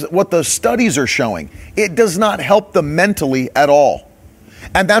you what the studies are showing. It does not help them mentally at all.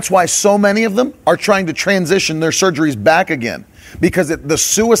 And that's why so many of them are trying to transition their surgeries back again. Because the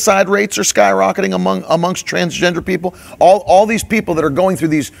suicide rates are skyrocketing amongst transgender people. All these people that are going through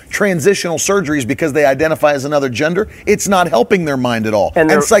these transitional surgeries because they identify as another gender, it's not helping their mind at all.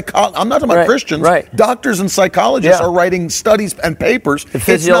 And I'm not talking about Christians. Right. Doctors and psychologists are writing studies and papers.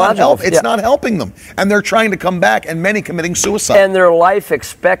 It's not helping them. And they're trying to come back, and many committing suicide. And their life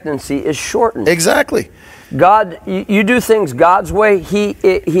expectancy is shortened. Exactly. God, you do things God's way, He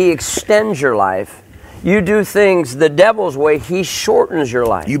extends your life. You do things the devil's way, he shortens your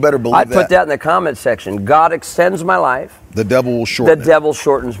life. You better believe that. I put that in the comment section. God extends my life. The devil will shorten it. The devil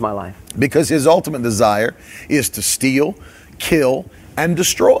shortens my life. Because his ultimate desire is to steal, kill, and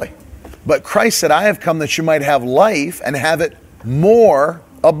destroy. But Christ said, I have come that you might have life and have it more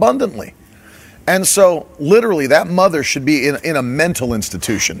abundantly. And so, literally, that mother should be in a mental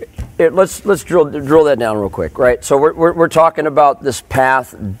institution. Let's drill that down real quick, right? So we're talking about this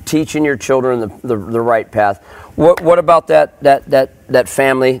path, teaching your children the right path. What about that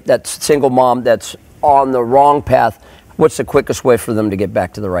family, that single mom that's on the wrong path? What's the quickest way for them to get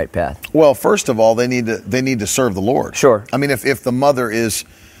back to the right path? Well, first of all, they need to serve the Lord. Sure. I mean, if the mother is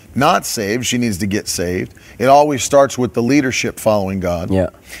not saved, she needs to get saved. It always starts with the leadership following God.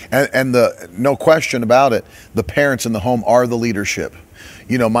 Yeah. And no question about it, the parents in the home are the leadership.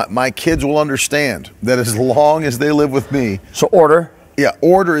 You know, my kids will understand that as long as they live with me. So order? Yeah,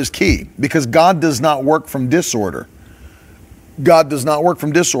 order is key, because God does not work from disorder. God does not work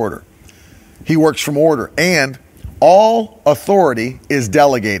from disorder. He works from order. And all authority is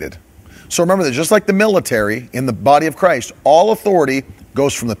delegated. So remember that just like the military in the body of Christ, all authority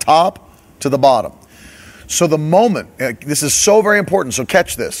goes from the top to the bottom. So the moment, this is so very important, so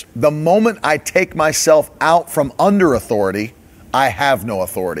catch this. The moment I take myself out from under authority, I have no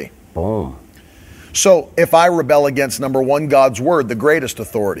authority. Boom. So if I rebel against, number one, God's word, the greatest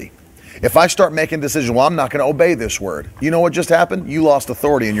authority. If I start making decisions, well, I'm not going to obey this word. You know what just happened? You lost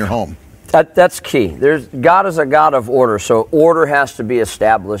authority in your home. That's key. God is a God of order, so order has to be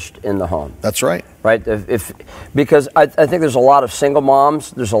established in the home. That's right. Right? Because I think there's a lot of single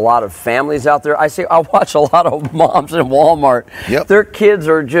moms, there's a lot of families out there. I watch a lot of moms in Walmart. Yep. Their kids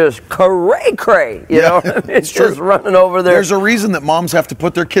are just cray-cray. You know? It's just running over there. There's a reason that moms have to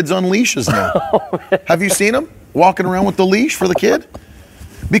put their kids on leashes now. Have you seen them walking around with the leash for the kid?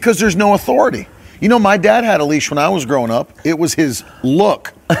 Because there's no authority. You know, my dad had a leash when I was growing up. It was his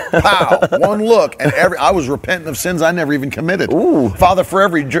look. Pow. One look. And I was repentant of sins I never even committed. Ooh. Father, for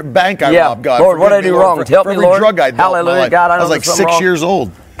every bank I robbed, God. Lord, what did I do wrong? Help me, Lord. For every drug I dealt in my life. God, I was like 6 years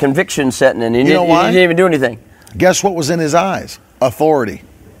old. Conviction setting in. You know why? You didn't even do anything. Guess what was in his eyes? Authority.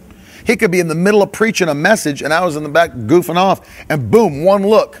 He could be in the middle of preaching a message, and I was in the back goofing off, and boom, one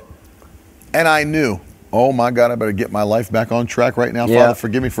look. And I knew, oh my God, I better get my life back on track right now. Father,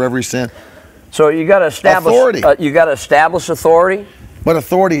 forgive me for every sin. So you got to establish authority. You got to establish authority. But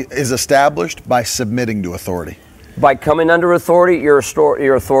authority is established by submitting to authority. By coming under authority, your authority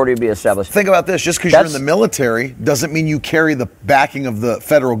will be established. Think about this. Just because you're in the military doesn't mean you carry the backing of the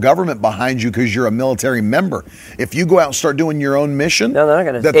federal government behind you because you're a military member. If you go out and start doing your own mission... No, they're not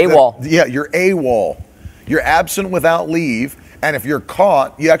going to... AWOL. You're AWOL. You're absent without leave. And if you're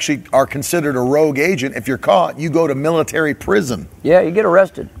caught, you actually are considered a rogue agent. If you're caught, you go to military prison. Yeah, you get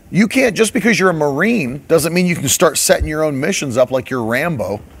arrested. You can't, just because you're a Marine, doesn't mean you can start setting your own missions up like you're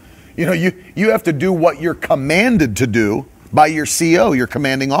Rambo. You know, you have to do what you're commanded to do by your CO, your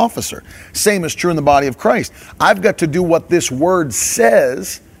commanding officer. Same is true in the body of Christ. I've got to do what this word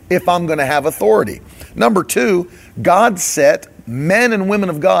says if I'm going to have authority. Number two, God set men and women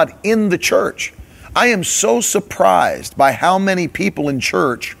of God in the church. I am so surprised by how many people in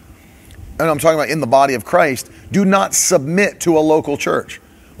church, and I'm talking about in the body of Christ, do not submit to a local church.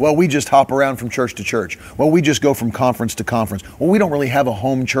 Well, we just hop around from church to church. Well, we just go from conference to conference. Well, we don't really have a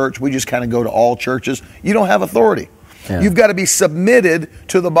home church. We just kind of go to all churches. You don't have authority. Yeah. You've got to be submitted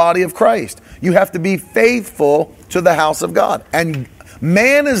to the body of Christ. You have to be faithful to the house of God. And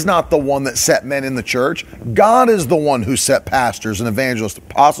man is not the one that set men in the church. God is the one who set pastors and evangelists,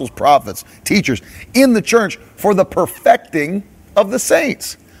 apostles, prophets, teachers in the church for the perfecting of the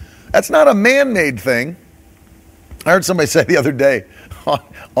saints. That's not a man-made thing. I heard somebody say the other day I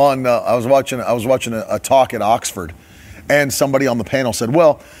was watching a talk at Oxford, and somebody on the panel said,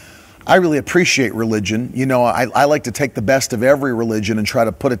 well, I really appreciate religion. You know, I like to take the best of every religion and try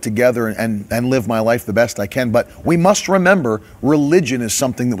to put it together and live my life the best I can. But we must remember religion is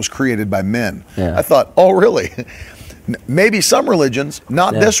something that was created by men. Yeah. I thought, oh, really? Maybe some religions,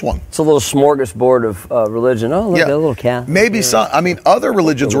 not this one. It's a little smorgasbord of religion. Oh, look at a little cat. Maybe some. I mean, other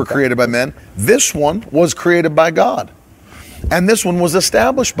religions were created by men. This one was created by God. And this one was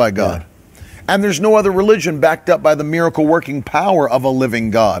established by God. And there's no other religion backed up by the miracle-working power of a living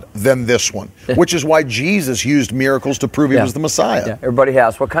God than this one, which is why Jesus used miracles to prove he was the Messiah. Yeah. Everybody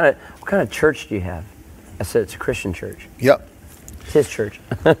asks, what kind of church do you have? I said, it's a Christian church. Yep. It's his church.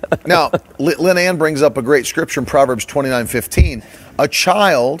 Now, Lynn Ann brings up a great scripture in Proverbs 29:15. A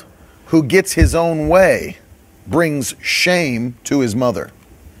child who gets his own way brings shame to his mother.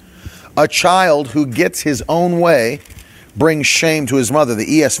 A child who gets his own way brings shame to his mother. The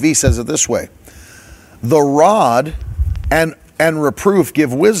ESV says it this way: the rod and reproof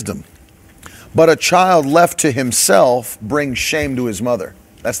give wisdom, but a child left to himself brings shame to his mother.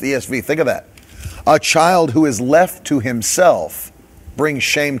 That's the ESV. Think of that. A child who is left to himself brings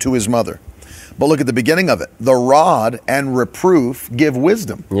shame to his mother. But look at the beginning of it. The rod and reproof give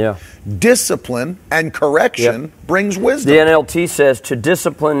wisdom. Yeah. Discipline and correction brings wisdom. The NLT says to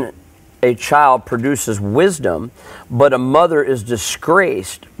discipline a child produces wisdom, but a mother is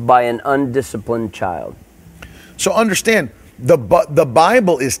disgraced by an undisciplined child. So understand, the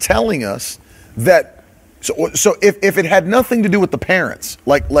Bible is telling us that, so if it had nothing to do with the parents,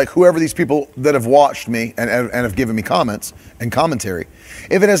 like whoever these people that have watched me and have given me comments and commentary,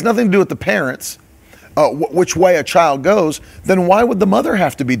 if it has nothing to do with the parents, which way a child goes, then why would the mother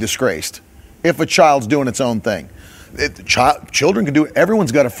have to be disgraced if a child's doing its own thing? Children can do it.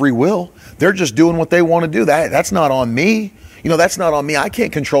 Everyone's got a free will. They're just doing what they want to do. That's not on me. That's not on me. I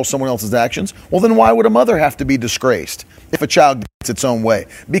can't control someone else's actions. Well, then why would a mother have to be disgraced if a child gets its own way?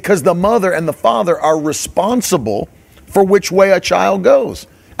 Because the mother and the father are responsible for which way a child goes.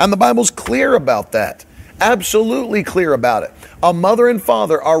 And the Bible's clear about that. Absolutely clear about it. A mother and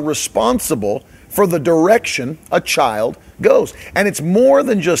father are responsible for the direction a child goes. And it's more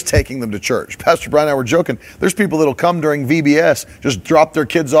than just taking them to church. Pastor Brian and I were joking. There's people that'll come during VBS, just drop their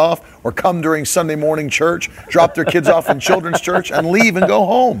kids off, or come during Sunday morning church, drop their kids off in children's church, and leave and go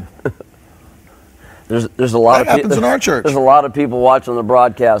home. There's a lot that of happens in our church. There's a lot of people watching the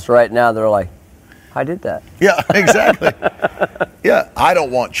broadcast right now. They're like, I did that. Yeah, exactly. Yeah, I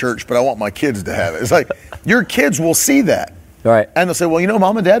don't want church, but I want my kids to have it. It's like, your kids will see that. Right. And they'll say, well,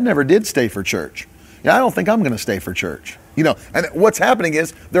 Mom and Dad never did stay for church. I don't think I'm going to stay for church. And what's happening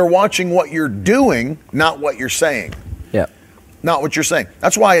is they're watching what you're doing, not what you're saying. Yeah. Not what you're saying.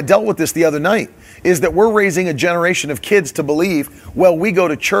 That's why I dealt with this the other night, is that we're raising a generation of kids to believe, well, we go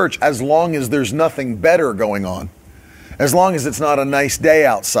to church as long as there's nothing better going on. As long as it's not a nice day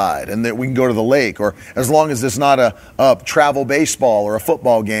outside and that we can go to the lake, or as long as it's not a travel baseball or a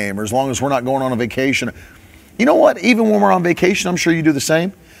football game, or as long as we're not going on a vacation. You know what? Even when we're on vacation, I'm sure you do the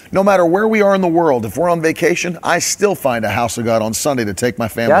same. No matter where we are in the world, if we're on vacation, I still find a house of God on Sunday to take my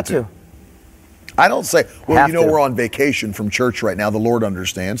family to. I don't say, well, we're on vacation from church right now. The Lord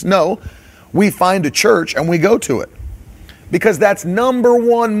understands. No, we find a church and we go to it. Because that's number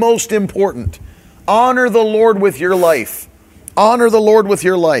one most important. Honor the Lord with your life. Honor the Lord with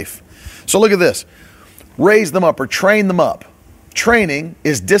your life. So look at this. Raise them up or train them up. Training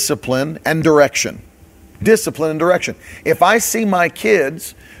is discipline and direction. Discipline and direction. If I see my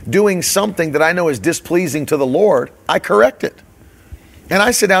kids doing something that I know is displeasing to the Lord, I correct it. And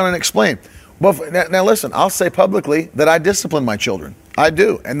I sit down and explain. Well, now listen, I'll say publicly that I discipline my children. I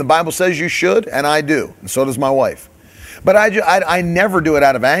do. And the Bible says you should, and I do. And so does my wife. But I never do it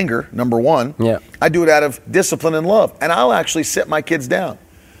out of anger, number one. Yeah. I do it out of discipline and love. And I'll actually sit my kids down.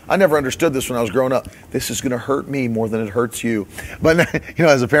 I never understood this when I was growing up. This is going to hurt me more than it hurts you. But,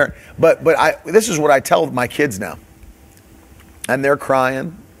 as a parent. But this is what I tell my kids now. And they're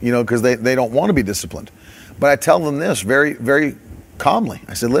crying, because they don't want to be disciplined. But I tell them this very, very calmly.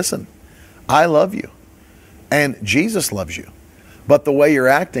 I said, listen, I love you. And Jesus loves you. But the way you're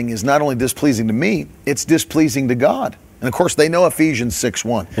acting is not only displeasing to me, it's displeasing to God. And of course, they know Ephesians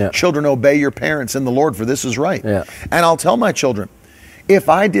 6:1. Yeah. Children, obey your parents in the Lord, for this is right. Yeah. And I'll tell my children, if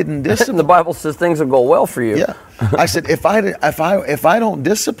I didn't discipline... The Bible says things will go well for you. Yeah. I said, if I don't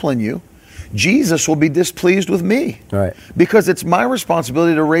discipline you, Jesus will be displeased with me. Right. Because it's my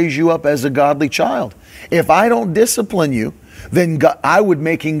responsibility to raise you up as a godly child. If I don't discipline you, then I would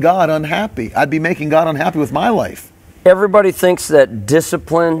making God unhappy. I'd be making God unhappy with my life. Everybody thinks that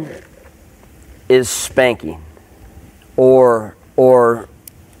discipline is spanking, or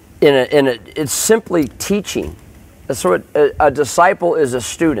it's simply teaching. That's what a disciple is, a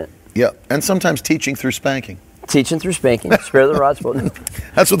student. Yeah, and sometimes teaching through spanking. Teaching through spanking. Spare the rod, spoil.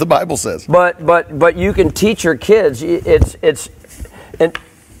 That's what the Bible says. But you can teach your kids. And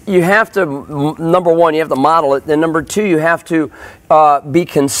you have to, number one, you have to model it, and number two, you have to be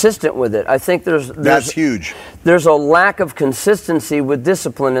consistent with it. I think that's huge. There's a lack of consistency with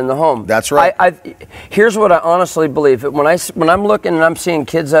discipline in the home. That's right. Here's what I honestly believe. When I'm looking and I'm seeing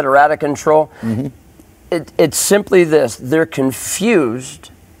kids that are out of control, it's simply this: they're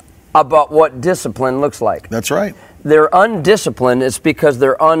confused about what discipline looks like. That's right. They're undisciplined. It's because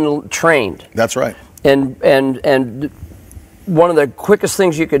they're untrained. That's right. And one of the quickest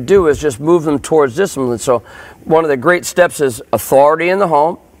things you could do is just move them towards discipline. So one of the great steps is authority in the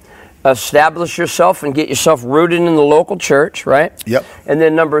home. Establish yourself and get yourself rooted in the local church, right? Yep. And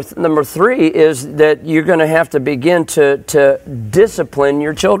then number three is that you're going to have to begin to discipline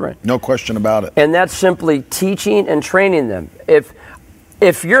your children. No question about it. And that's simply teaching and training them.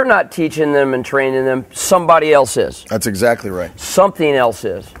 If you're not teaching them and training them, somebody else is. That's exactly right. Something else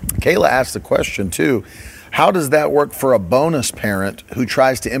is. Kayla asked the question, too. How does that work for a bonus parent who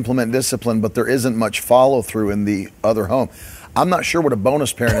tries to implement discipline, but there isn't much follow-through in the other home? I'm not sure what a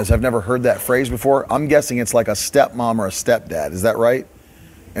bonus parent is. I've never heard that phrase before. I'm guessing it's like a stepmom or a stepdad. Is that right?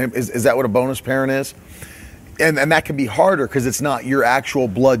 Is that what a bonus parent is? And that can be harder because it's not your actual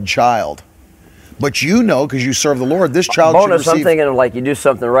blood child. But you know, because you serve the Lord, this child bonus, should receive... I'm thinking of like you do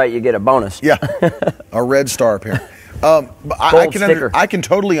something right, you get a bonus. Yeah, a red star parent. But I can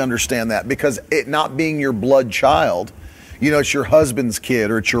totally understand that because it not being your blood child, it's your husband's kid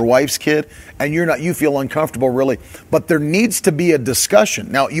or it's your wife's kid, and you feel uncomfortable really. But there needs to be a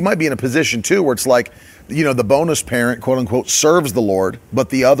discussion. Now, you might be in a position too where it's like, the bonus parent, quote unquote, serves the Lord, but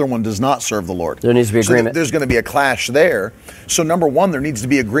the other one does not serve the Lord. There needs to be agreement. So there's going to be a clash there. So number one, there needs to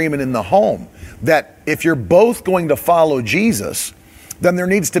be agreement in the home that if you're both going to follow Jesus, then there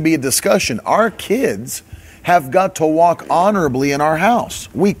needs to be a discussion. Our kids have got to walk honorably in our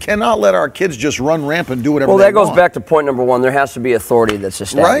house. We cannot let our kids just run rampant and do whatever they want. Well, that goes back to point number one. There has to be authority that's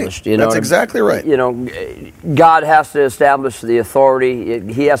established. Right. That's exactly right. God has to establish the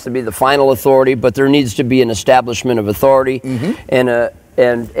authority. He has to be the final authority, but there needs to be an establishment of authority and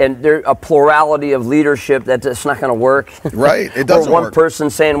there a plurality of leadership. That's not going to work. Right. It doesn't or one work. person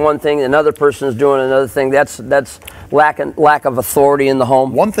saying one thing, another person is doing another thing. That's lack of authority in the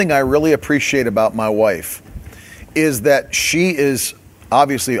home. One thing I really appreciate about my wife is that she is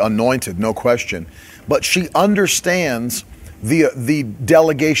obviously anointed, no question, but she understands the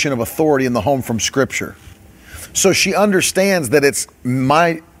delegation of authority in the home from Scripture. So she understands that it's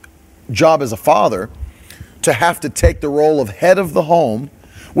my job as a father to have to take the role of head of the home,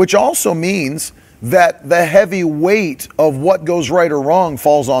 which also means that the heavy weight of what goes right or wrong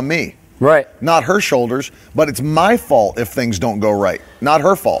falls on me. Right. Not her shoulders, but it's my fault if things don't go right, not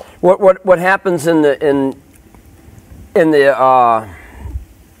her fault. What happens in the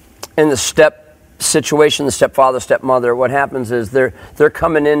step situation, the stepfather, stepmother, what happens is they're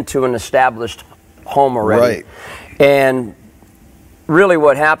coming into an established home already. Right. And really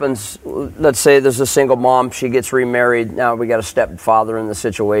what happens, let's say there's a single mom, she gets remarried, now we got a stepfather in the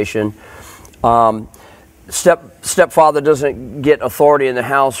situation. Stepfather doesn't get authority in the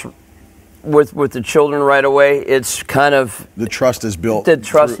house with the children right away. It's kind of the trust is built. The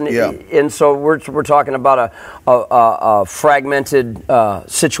trust, and so we're talking about a fragmented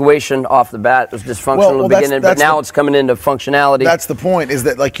situation off the bat. It was dysfunctional in the beginning, but now it's coming into functionality. That's the point. Is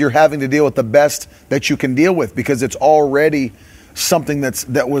that like you're having to deal with the best that you can deal with because it's already something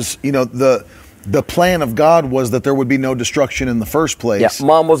that was the plan of God was that there would be no destruction in the first place. Yeah,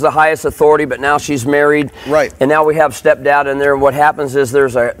 mom was the highest authority, but now she's married. Right. And now we have stepdad in there. And what happens is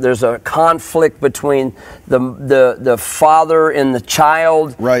there's a conflict between the father and the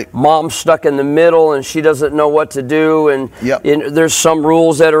child. Right. Mom's stuck in the middle, and she doesn't know what to do. And yep. There's some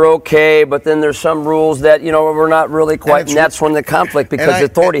rules that are okay, but then there's some rules that we're not really quite. And that's when the conflict because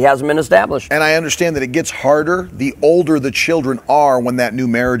authority hasn't been established. And I understand that it gets harder the older the children are when that new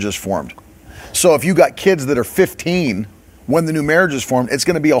marriage is formed. So if you got kids that are 15 when the new marriage is formed, it's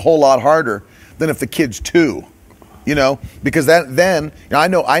going to be a whole lot harder than if the kid's 2, because I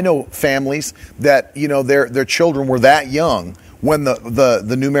know families that their children were that young when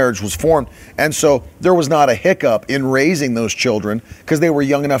the new marriage was formed, and so there was not a hiccup in raising those children because they were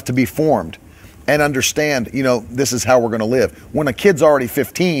young enough to be formed and understand, this is how we're going to live. When a kid's already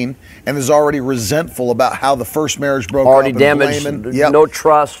 15 and is already resentful about how the first marriage broke up, already damaged, no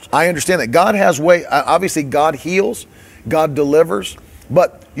trust. I understand that. God has way. Obviously, God heals, God delivers,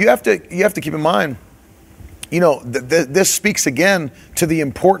 but you have to keep in mind, this speaks again to the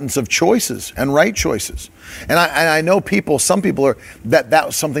importance of choices and right choices. And I know some people are that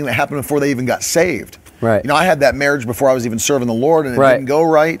was something that happened before they even got saved. Right. You know, I had that marriage before I was even serving the Lord, and it Right. didn't go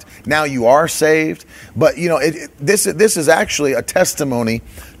right. Now you are saved. But, you know, this is actually a testimony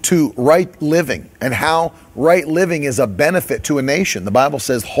to right living and how right living is a benefit to a nation. The Bible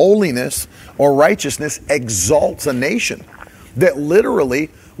says holiness or righteousness exalts a nation. That literally,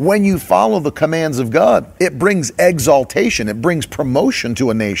 when you follow the commands of God, it brings exaltation. It brings promotion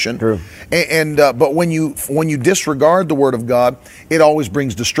to a nation. True. But when you disregard the word of God, it always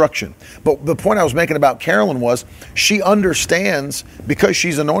brings destruction. But the point I was making about Carolyn was she understands, because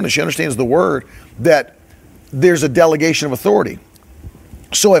she's anointed, she understands the word, that there's a delegation of authority.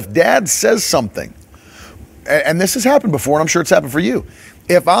 So if dad says something, and this has happened before, and I'm sure it's happened for you,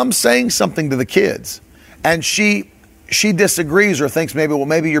 if I'm saying something to the kids and she disagrees or thinks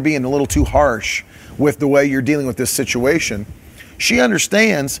maybe you're being a little too harsh with the way you're dealing with this situation, she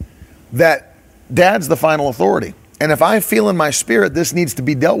understands that dad's the final authority. And if I feel in my spirit this needs to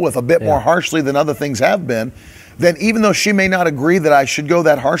be dealt with a bit more harshly than other things have been, then even though she may not agree that I should go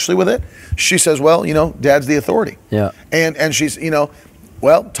that harshly with it, she says, well, you know, dad's the authority. Yeah. And she's, you know,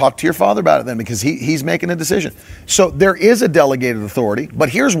 well, talk to your father about it then, because he's making a decision. So there is a delegated authority, but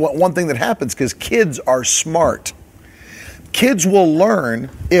here's one thing that happens, because kids are smart. Kids will learn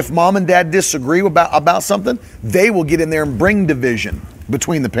if mom and dad disagree about something, they will get in there and bring division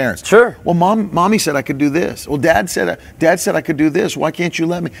between the parents. Sure. Well, mommy said I could do this. Well, dad said I could do this. Why can't you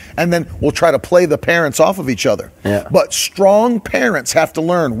let me? And then we'll try to play the parents off of each other. Yeah. But strong parents have to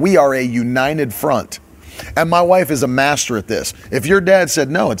learn we are a united front. And my wife is a master at this. If your dad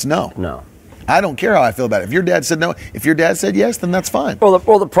said no, it's no. No. I don't care how I feel about it. If your dad said no, if your dad said yes, then that's fine. Well,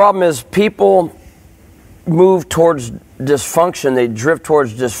 the problem is people move towards dysfunction. They drift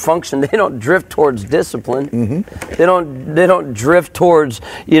towards dysfunction. They don't drift towards discipline. Mm-hmm. They don't drift towards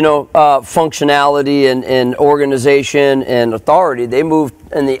functionality and organization and authority. They move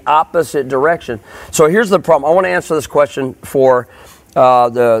in the opposite direction. So here's the problem. I want to answer this question for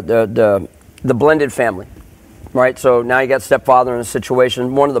the blended family. Right? So now you got stepfather in a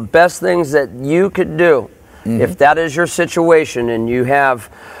situation. One of the best things that you could do, if that is your situation and you have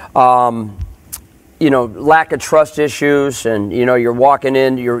lack of trust issues, and you're walking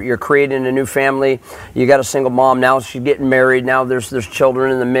in, you're creating a new family. You got a single mom now; she's getting married. Now there's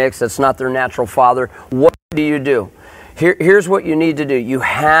children in the mix. That's not their natural father. What do? Here's what you need to do. You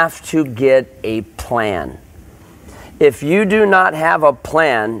have to get a plan. If you do not have a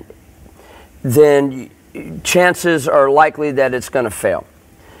plan, then chances are likely that it's going to fail.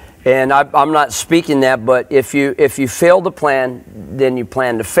 And I'm not speaking that, but if you fail the plan, then you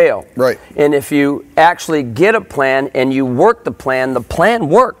plan to fail. Right. And if you actually get a plan and you work the plan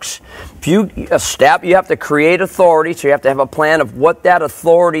works. If you have to create authority, so you have to have a plan of what that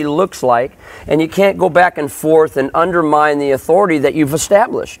authority looks like, and you can't go back and forth and undermine the authority that you've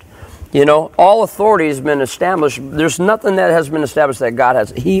established. All authority has been established. There's nothing that has been established that God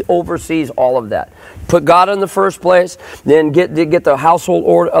has. He oversees all of that. Put God in the first place, then get the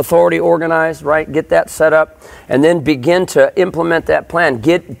household authority organized, right? Get that set up, and then begin to implement that plan.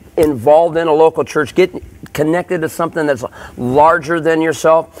 Get involved in a local church. Get connected to something that's larger than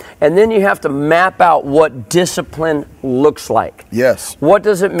yourself. And then you have to map out what discipline looks like. Yes. What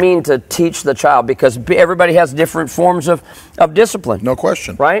does it mean to teach the child? Because everybody has different forms of discipline. No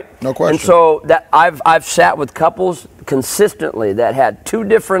question. Right? No question. And so that I've sat with couples consistently that had two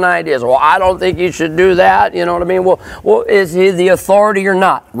different ideas. Well, I don't think you should do that. You know what I mean? Well, is he the authority or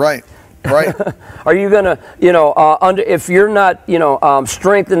not? Right. Are you going to, if you're not,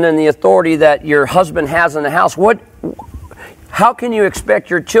 strengthening the authority that your husband has in the house, how can you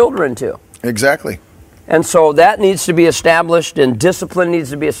expect your children to? Exactly. And so that needs to be established, and discipline needs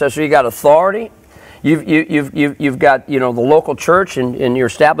to be established. So you got authority, you've got the local church and your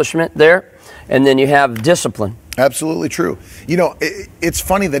establishment there, and then you have discipline. Absolutely true. It's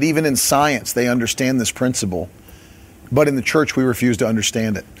funny that even in science they understand this principle. But in the church, we refuse to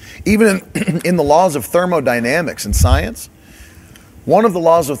understand it. Even in the laws of thermodynamics in science, one of the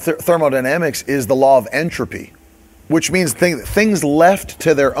laws of thermodynamics is the law of entropy, which means things left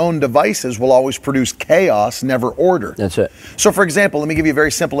to their own devices will always produce chaos, never order. That's it. So, for example, let me give you a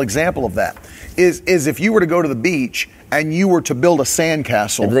very simple example of that. Is if you were to go to the beach and you were to build a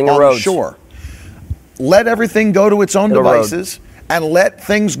sandcastle on the shore, let everything go to its own devices and let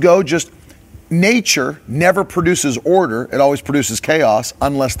things go just... Nature never produces order. It always produces chaos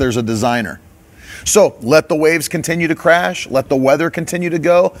unless there's a designer. So let the waves continue to crash. Let the weather continue to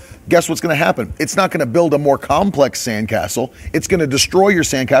go. Guess what's going to happen? It's not going to build a more complex sandcastle. It's going to destroy your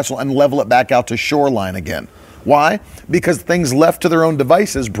sandcastle and level it back out to shoreline again. Why? Because things left to their own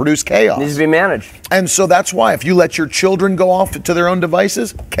devices produce chaos. It needs to be managed. And so that's why if you let your children go off to their own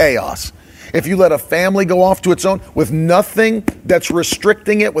devices, chaos. if you let a family go off to its own with nothing that's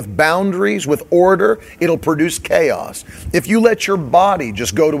restricting it, with boundaries, with order, it'll produce chaos. If you let your body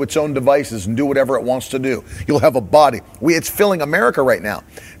just go to its own devices and do whatever it wants to do, you'll have a body. It's filling America right now.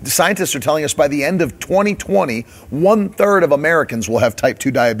 The scientists are telling us by the end of 2020, 1/3 of Americans will have type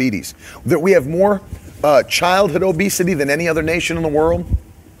 2 diabetes. That we have more childhood obesity than any other nation in the world.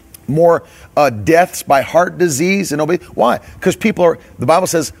 More deaths by heart disease and obesity. Why? Because the Bible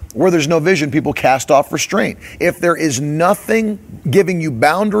says, where there's no vision, people cast off restraint. If there is nothing giving you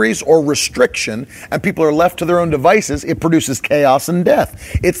boundaries or restriction and people are left to their own devices, it produces chaos and death.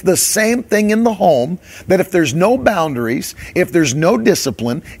 It's the same thing in the home, that if there's no boundaries, if there's no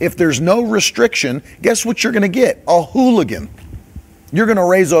discipline, if there's no restriction, guess what you're going to get? A hooligan. You're going to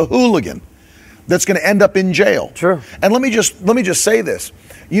raise a hooligan that's going to end up in jail. Sure. And let me just say this.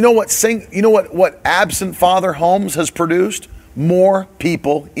 You know what absent father homes has produced? More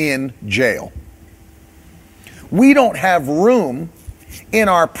people in jail. We don't have room in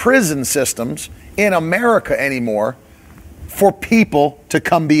our prison systems in America anymore for people to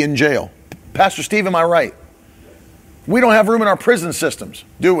come be in jail. Pastor Steve, am I right? We don't have room in our prison systems,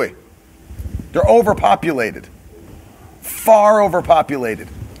 do we? They're overpopulated. Far overpopulated.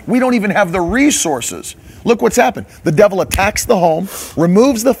 We don't even have the resources. Look what's happened. The devil attacks the home,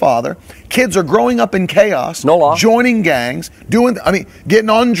 removes the father. Kids are growing up in chaos, no law, joining gangs, getting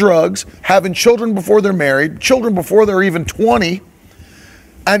on drugs, having children before they're married, children before they're even 20.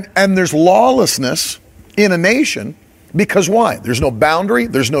 And there's lawlessness in a nation because why? There's no boundary,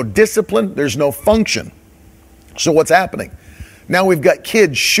 there's no discipline, there's no function. So what's happening? Now we've got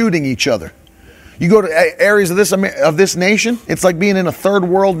kids shooting each other. You go to areas of this nation, it's like being in a third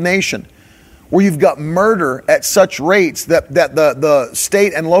world nation where you've got murder at such rates that the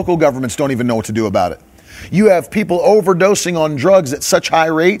state and local governments don't even know what to do about it. You have people overdosing on drugs at such high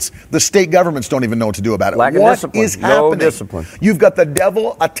rates, the state governments don't even know what to do about it. Lack of discipline. What is happening? No discipline. You've got the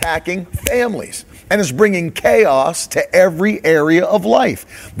devil attacking families, and it's bringing chaos to every area of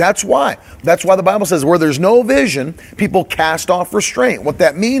life. That's why the Bible says where there's no vision, people cast off restraint. What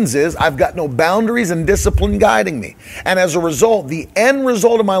that means is I've got no boundaries and discipline guiding me. And as a result, the end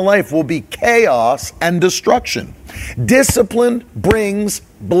result of my life will be chaos and destruction. Discipline brings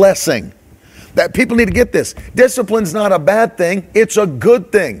blessing. That people need to get this. Discipline's not a bad thing. It's a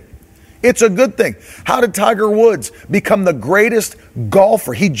good thing. It's a good thing. How did Tiger Woods become the greatest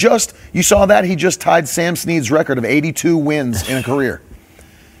golfer? You saw that? He just tied Sam Snead's record of 82 wins in a career.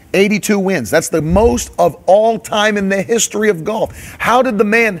 82 wins. That's the most of all time in the history of golf. How did the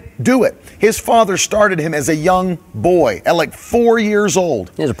man do it? His father started him as a young boy at like 4 years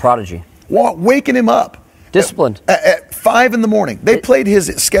old. He's a prodigy. Waking him up. Disciplined. At 5 in the morning. They played his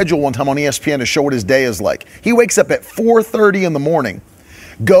schedule one time on ESPN to show what his day is like. He wakes up at 4:30 in the morning,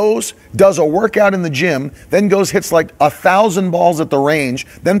 goes, does a workout in the gym, then goes, hits like 1,000 balls at the range,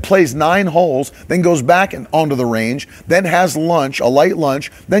 then plays 9 holes, then goes back onto the range, then has lunch, a light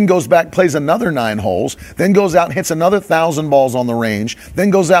lunch, then goes back, plays another 9 holes, then goes out and hits another 1,000 balls on the range, then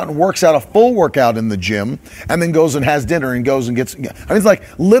goes out and works out a full workout in the gym, and then goes and has dinner and goes and gets, it's like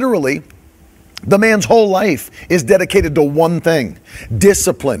literally the man's whole life is dedicated to one thing: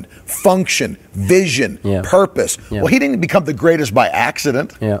 discipline, function, vision, purpose. Yeah. Well, he didn't become the greatest by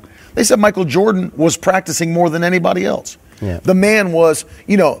accident. Yeah. They said Michael Jordan was practicing more than anybody else. Yeah. The man was,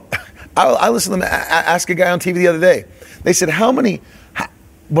 I listened to them ask a guy on TV the other day. They said,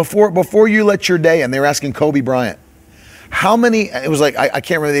 before you let your day in, they were asking Kobe Bryant, how many, it was like, I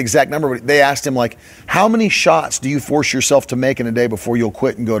can't remember the exact number, but they asked him like, how many shots do you force yourself to make in a day before you'll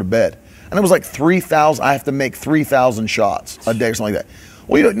quit and go to bed? And it was like 3,000. I have to make 3,000 shots a day or something like that.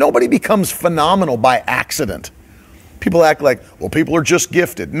 Well, nobody becomes phenomenal by accident. People act like, well, people are just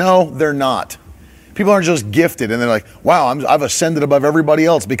gifted. No, they're not. People aren't just gifted and they're like, wow, I've ascended above everybody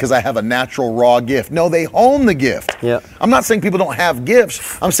else because I have a natural raw gift. No, they hone the gift. Yeah. I'm not saying people don't have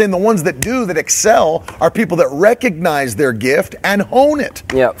gifts. I'm saying the ones that do, that excel, are people that recognize their gift and hone it.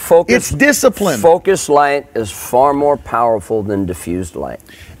 Yeah, it's discipline. Focused light is far more powerful than diffused light.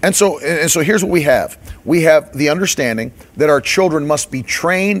 And so here's what we have. We have the understanding that our children must be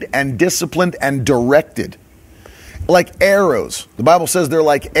trained and disciplined and directed. Like arrows. The Bible says they're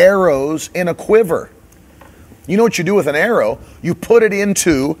like arrows in a quiver. You know what you do with an arrow? You put it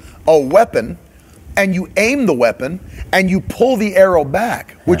into a weapon and you aim the weapon and you pull the arrow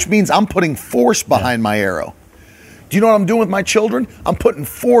back, which means I'm putting force behind my arrow. Do you know what I'm doing with my children? I'm putting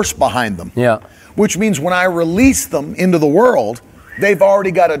force behind them. Yeah. Which means when I release them into the world, they've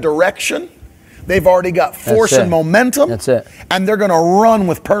already got a direction. They've already got force and momentum. That's it. And they're going to run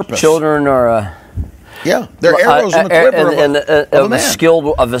with purpose. Children are Yeah, they're arrows in the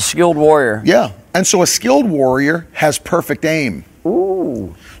quiver of a skilled warrior. Yeah, and so a skilled warrior has perfect aim.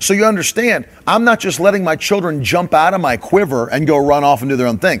 Ooh. So you understand, I'm not just letting my children jump out of my quiver and go run off and do their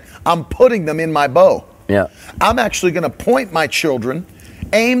own thing. I'm putting them in my bow. Yeah. I'm actually going to point my children,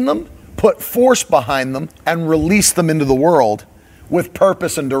 aim them, put force behind them, and release them into the world with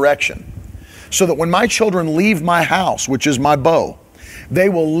purpose and direction. So that when my children leave my house, which is my bow, they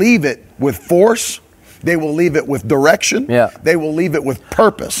will leave it with force, they will leave it with direction, they will leave it with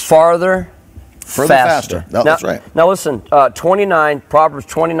purpose. Further, faster. No, that's right. Now listen, Proverbs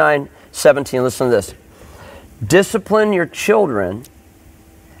 29:17, listen to this. Discipline your children,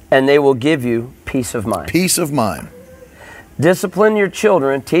 and they will give you peace of mind. Peace of mind. Discipline your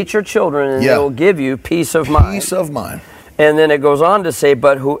children, teach your children, and they will give you peace of mind. Peace of mind. And then it goes on to say, and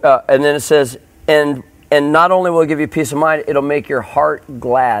then it says, and not only will it give you peace of mind, it'll make your heart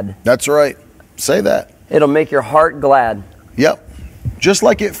glad. That's right. Say that. It'll make your heart glad. Yep. Just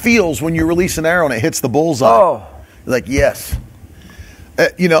like it feels when you release an arrow and it hits the bullseye. Oh. Like, yes.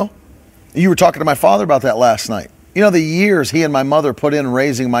 You were talking to my father about that last night. You know, the years he and my mother put in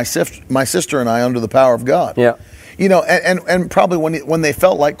raising my sister and I under the power of God. Yeah. You know, and probably when they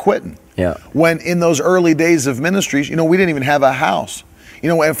felt like quitting. Yeah. When in those early days of ministries, you know, we didn't even have a house. You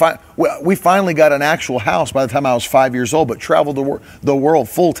know, we finally got an actual house by the time I was 5 years old, but traveled the world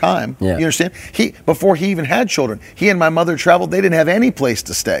full time. Yeah. You understand? Before he even had children, he and my mother traveled. They didn't have any place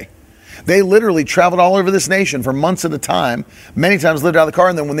to stay. They literally traveled all over this nation for months at a time. Many times lived out of the car,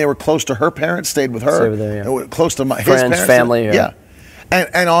 and then when they were close to her parents, stayed with her. Stay with her, yeah. Close to his friends, parents, family. Yeah.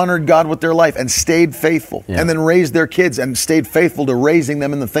 And honored God with their life and stayed faithful. Yeah. And then raised their kids and stayed faithful to raising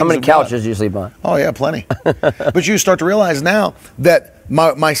them in the things of God. How many couches do you sleep on? Oh, yeah, plenty. But you start to realize now that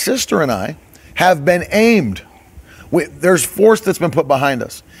my sister and I have been aimed. There's force that's been put behind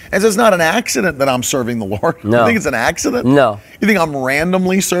us. And it's not an accident that I'm serving the Lord. No. You think it's an accident? No. You think I'm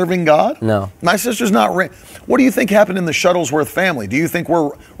randomly serving God? No. My sister's not. What do you think happened in the Shuttlesworth family? Do you think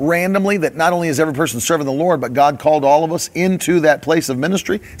we're randomly, that not only is every person serving the Lord, but God called all of us into that place of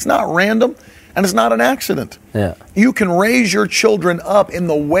ministry? It's not random, and it's not an accident. Yeah. You can raise your children up in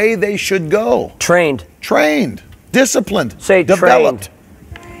the way they should go. Trained. Disciplined. Say developed.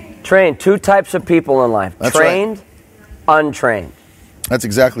 Trained. Two types of people in life. That's trained, right. Untrained. That's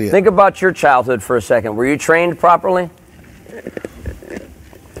exactly it. Think about your childhood for a second. Were you trained properly?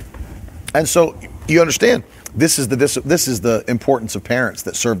 And so you understand, this is the importance of parents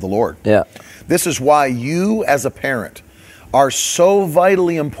that serve the Lord. Yeah. This is why you as a parent are so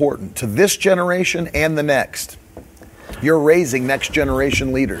vitally important to this generation and the next. You're raising next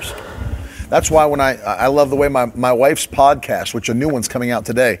generation leaders. That's why when I love the way my wife's podcast, which a new one's coming out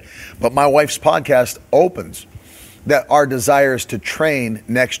today, but my wife's podcast opens that our desire is to train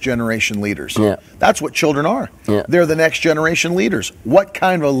next generation leaders. Yeah. That's what children are. Yeah. They're the next generation leaders. What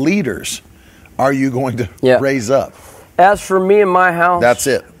kind of leaders are you going to raise up? As for me and my house, that's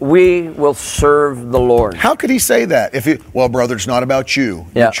it. We will serve the Lord. How could he say that? Well, brother, it's not about you.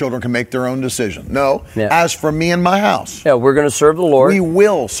 Yeah. Your children can make their own decision. No. Yeah. As for me and my house. Yeah, we're going to serve the Lord. We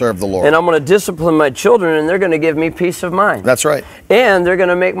will serve the Lord. And I'm going to discipline my children, and they're going to give me peace of mind. That's right. And they're going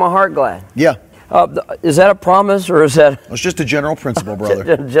to make my heart glad. Yeah. Is that a promise, or is that... It's just a general principle,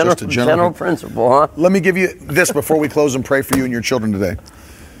 brother. Just a general principle, huh? Let me give you this before we close and pray for you and your children today.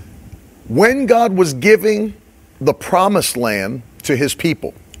 When God was giving the promised land to his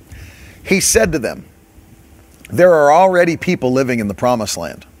people, he said to them, there are already people living in the promised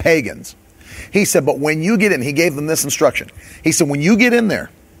land, pagans. He said, but when you get in, he gave them this instruction. He said, when you get in there,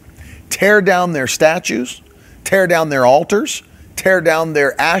 tear down their statues, tear down their altars, tear down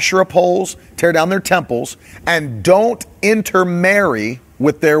their Asherah poles, tear down their temples, and don't intermarry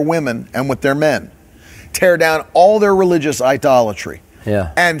with their women and with their men. Tear down all their religious idolatry.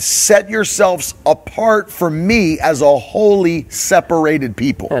 Yeah. And set yourselves apart from me as a holy, separated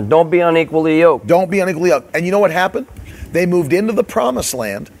people. And don't be unequally yoked. Don't be unequally yoked. And you know what happened? They moved into the promised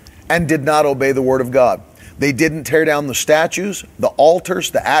land and did not obey the word of God. They didn't tear down the statues, the altars,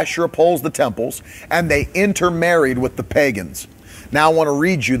 the Asherah poles, the temples, and they intermarried with the pagans. Now I want to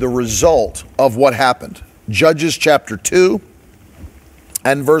read you the result of what happened. Judges chapter 2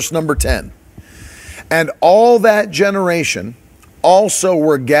 and verse number 10. And all that generation also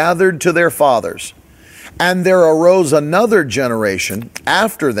were gathered to their fathers, and there arose another generation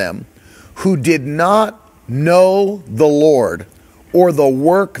after them who did not know the Lord or the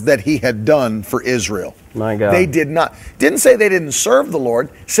work that he had done for Israel. My God. They did not. Didn't say they didn't serve the Lord,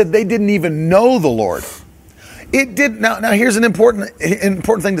 said they didn't even know the Lord. It did. Now here's an important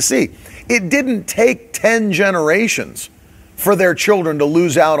thing to see. It didn't take 10 generations for their children to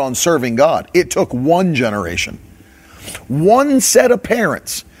lose out on serving God. It took one generation. One set of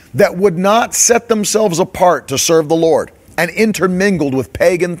parents that would not set themselves apart to serve the Lord and intermingled with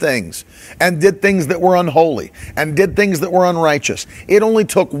pagan things and did things that were unholy and did things that were unrighteous. It only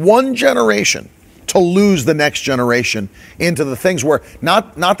took one generation to lose the next generation into the things where,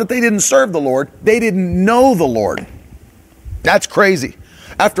 not that they didn't serve the Lord, they didn't know the Lord. That's crazy.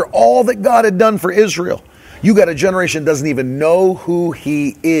 After all that God had done for Israel, you got a generation that doesn't even know who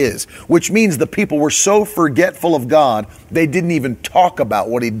He is, which means the people were so forgetful of God, they didn't even talk about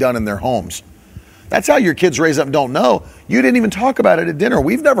what He'd done in their homes. That's how your kids raise up and don't know. You didn't even talk about it at dinner.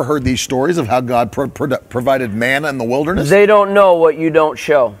 We've never heard these stories of how God provided manna in the wilderness. They don't know what you don't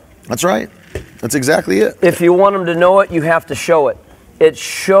show. That's right. That's exactly it. If you want them to know it, you have to show it. It's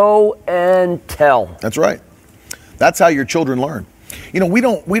show and tell. That's right. That's how your children learn. You know, we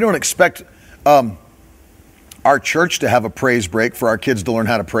don't expect our church to have a praise break for our kids to learn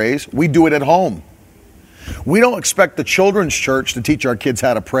how to praise. We do it at home. We don't expect the children's church to teach our kids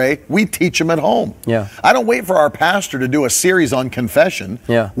how to pray. We teach them at home. Yeah. I don't wait for our pastor to do a series on confession.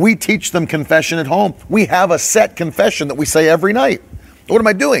 Yeah. We teach them confession at home. We have a set confession that we say every night. What am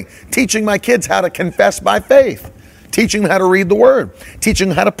I doing? Teaching my kids how to confess by faith. Teaching them how to read the Word. Teaching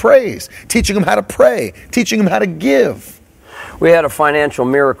them how to praise. Teaching them how to pray. Teaching them how to give. We had a financial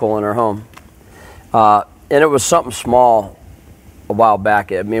miracle in our home. And it was something small a while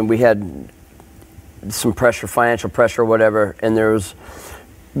back. I mean, we had some pressure, financial pressure, whatever, and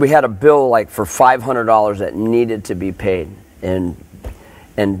we had a bill like for $500 that needed to be paid. And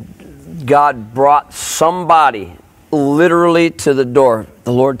God brought somebody literally to the door.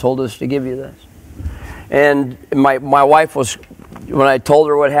 The Lord told us to give you this. And my wife was, when I told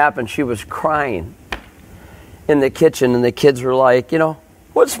her what happened, she was crying in the kitchen, and the kids were like,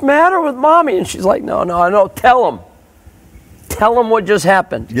 what's the matter with Mommy? And she's like, no, tell them. Tell them what just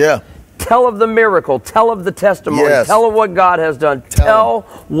happened. Yeah. Tell of the miracle. Tell of the testimony. Yes. Tell of what God has done. Tell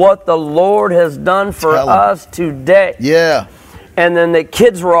what the Lord has done for us today. Yeah. And then the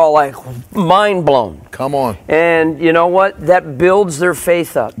kids were all like mind blown. Come on. And you know what? That builds their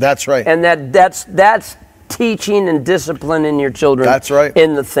faith up. That's right. And that's teaching and disciplining your children. That's right.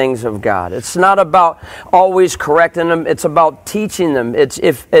 In the things of God. It's not about always correcting them. It's about teaching them.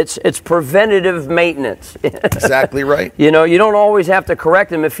 It's preventative maintenance. Exactly right. You don't always have to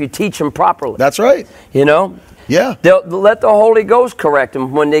correct them if you teach them properly. That's right. Yeah. They'll let the Holy Ghost correct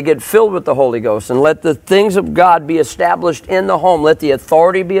them when they get filled with the Holy Ghost, and let the things of God be established in the home. Let the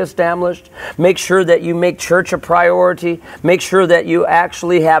authority be established. Make sure that you make church a priority. Make sure that you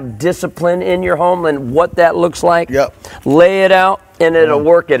actually have discipline in your home and what that looks like. Yep. Lay it out, and it'll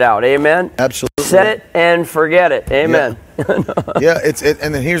work it out. Amen? Absolutely. Set it and forget it. Amen. Yeah.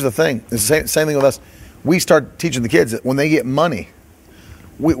 And then here's the thing. It's the same thing with us. We start teaching the kids that when they get money,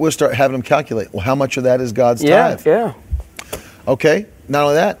 we'll start having them calculate, well, how much of that is God's tithe? Yeah. Okay, not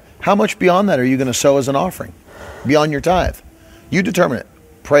only that, how much beyond that are you going to sow as an offering? Beyond your tithe. You determine it.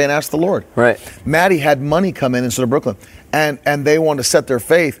 Pray and ask the Lord. Right. Maddie had money come in instead of Brooklyn, and they wanted to set their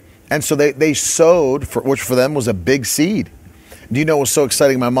faith, and so they sowed, which for them was a big seed. Do you know what was so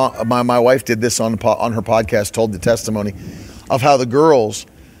exciting? My wife did this on her podcast, told the testimony of how the girls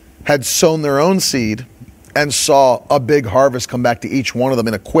had sown their own seed and saw a big harvest come back to each one of them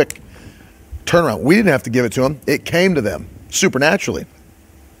in a quick turnaround. We didn't have to give it to them. It came to them supernaturally.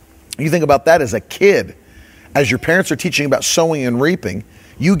 You think about that as a kid. As your parents are teaching about sowing and reaping,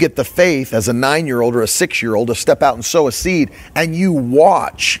 you get the faith as a 9-year-old or a 6-year-old to step out and sow a seed, and you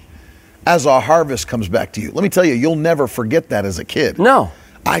watch as a harvest comes back to you. Let me tell you, you'll never forget that as a kid. No.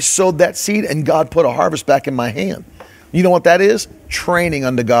 I sowed that seed, and God put a harvest back in my hand. You know what that is? Training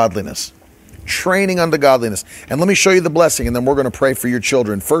unto godliness. Training unto godliness. And let me show you the blessing, and then we're going to pray for your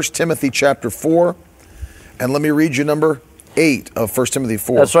children. 1 Timothy chapter 4, and let me read you number 8 of 1 Timothy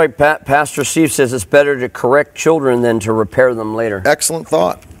 4. That's right. Pastor Steve says it's better to correct children than to repair them later. Excellent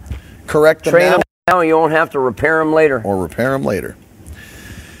thought. Correct them Train now. them now, you won't have to repair them later. Or repair them later.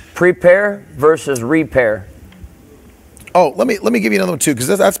 Prepare versus repair. Oh, let me give you another one too, because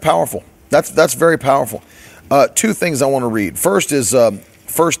that's powerful. That's very powerful. 2 things I want to read. First is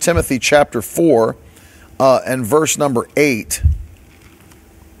 1 Timothy chapter 4 and verse number 8.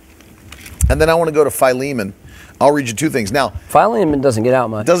 And then I want to go to Philemon. I'll read you 2 things. Now, Philemon doesn't get out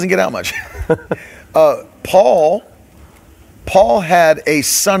much. Doesn't get out much. Paul had a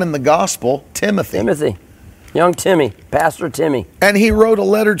son in the gospel, Timothy. Young Timmy, Pastor Timmy. And he wrote a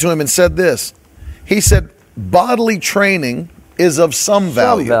letter to him and said this. He said, bodily training is of some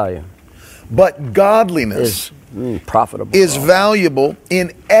value. But godliness is profitable. Is valuable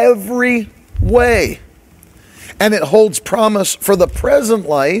in every way. And it holds promise for the present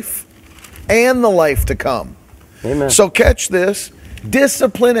life and the life to come. Amen. So catch this.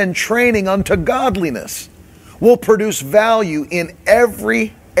 Discipline and training unto godliness will produce value in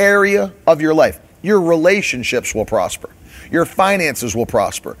every area of your life. Your relationships will prosper. Your finances will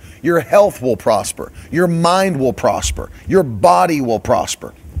prosper. Your health will prosper. Your mind will prosper. Your body will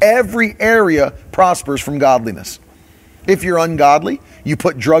prosper. Every area prospers from godliness. If you're ungodly, you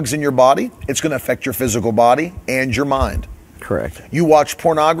put drugs in your body, it's going to affect your physical body and your mind. Correct. You watch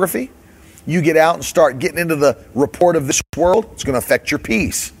pornography, you get out and start getting into the report of this world, it's going to affect your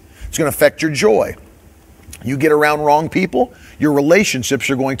peace. It's going to affect your joy. You get around wrong people, your relationships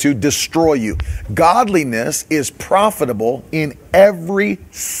are going to destroy you. Godliness is profitable in every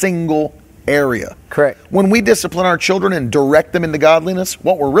single area. Correct. When we discipline our children and direct them into godliness,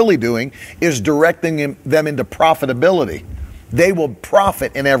 what we're really doing is directing them into profitability. They will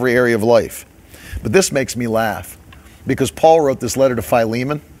profit in every area of life. But this makes me laugh because Paul wrote this letter to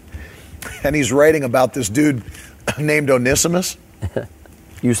Philemon, and he's writing about this dude named Onesimus.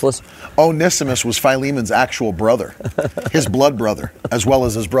 Useless. Onesimus was Philemon's actual brother, his blood brother, as well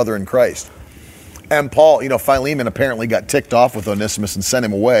as his brother in Christ. And Paul, Philemon apparently got ticked off with Onesimus and sent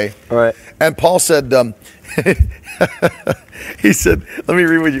him away. Right. And Paul said, he said, let me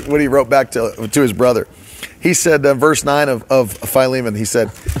read what he wrote back to his brother. He said, verse 9 of Philemon, he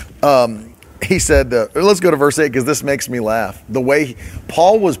said, let's go to verse 8 because this makes me laugh. The way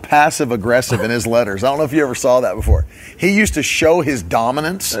Paul was passive aggressive in his letters. I don't know if you ever saw that before. He used to show his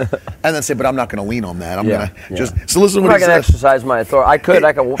dominance and then say, but I'm not going to lean on that. I'm going to just, so listen to what he said. I'm not going to exercise my authority. I could.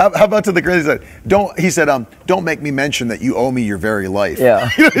 How about to the credit? He said, don't make me mention that you owe me your very life. Yeah.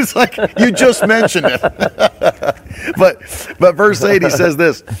 It's like, you just mentioned it. But verse 8, he says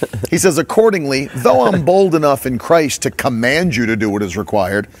this. He says, accordingly, though I'm bold enough in Christ to command you to do what is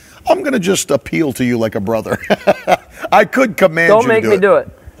required, I'm going to just appeal to you like a brother. I could command you to do it. Don't make me do it.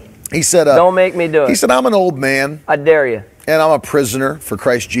 He said, don't make me do it. He said, I'm an old man. I dare you. And I'm a prisoner for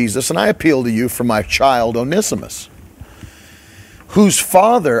Christ Jesus, and I appeal to you for my child Onesimus, whose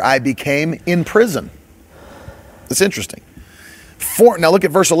father I became in prison. It's interesting. Now look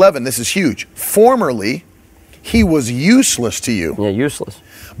at verse 11. This is huge. Formerly, he was useless to you. Yeah, useless.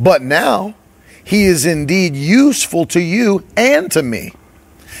 But now, he is indeed useful to you and to me.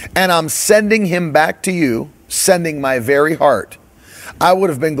 And I'm sending him back to you, sending my very heart. I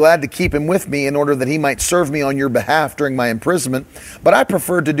would have been glad to keep him with me in order that he might serve me on your behalf during my imprisonment, but I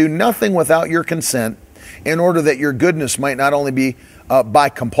preferred to do nothing without your consent in order that your goodness might not only be by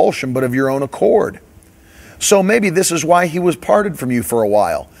compulsion, but of your own accord. So maybe this is why he was parted from you for a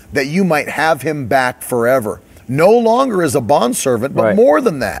while, that you might have him back forever. No longer as a bondservant, but more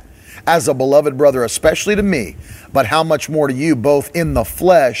than that, as a beloved brother, especially to me, but how much more to you, both in the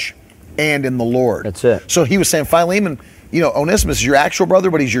flesh and in the Lord. That's it. So he was saying, Philemon, Onesimus is your actual brother,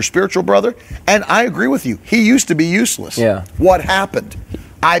 but he's your spiritual brother. And I agree with you. He used to be useless. Yeah. What happened?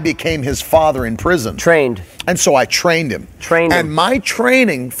 I became his father in prison. Trained. And so I trained him. And my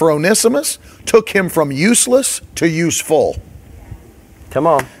training for Onesimus took him from useless to useful. Come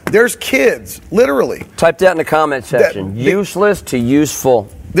on. There's kids, literally. Type that in the comment section. Useless to useful.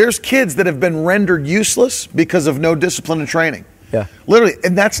 There's kids that have been rendered useless because of no discipline and training. Yeah. Literally,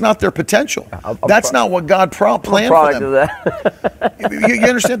 and that's not their potential. That's not what God planned for them. Of that. you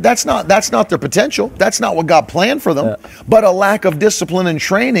understand? That's not their potential. That's not what God planned for them. Yeah. But a lack of discipline and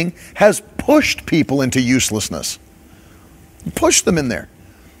training has pushed people into uselessness. Pushed them in there.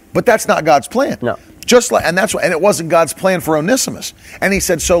 But that's not God's plan. No. And it wasn't God's plan for Onesimus. And he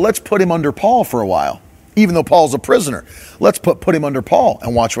said, so let's put him under Paul for a while. Even though Paul's a prisoner, let's put him under Paul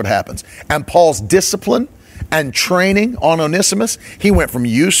and watch what happens. And Paul's discipline and training on Onesimus, he went from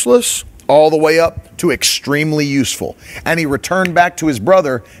useless all the way up to extremely useful. And he returned back to his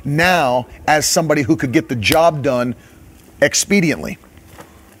brother now as somebody who could get the job done expediently.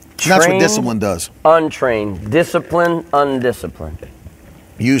 And that's what discipline does. Untrained. Discipline, undisciplined.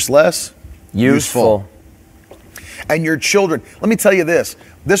 Useless, useful. And your children, let me tell you this.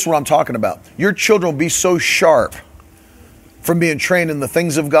 This is what I'm talking about. Your children will be so sharp from being trained in the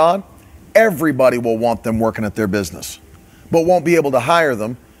things of God, everybody will want them working at their business, but won't be able to hire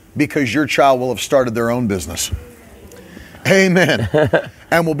them because your child will have started their own business. Amen.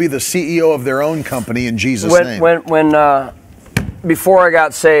 And will be the CEO of their own company in Jesus' name. When before I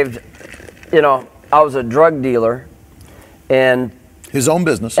got saved, I was a drug dealer and his own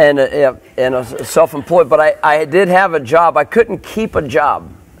business. And self-employed. But I did have a job. I couldn't keep a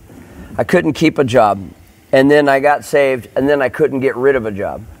job. And then I got saved, and then I couldn't get rid of a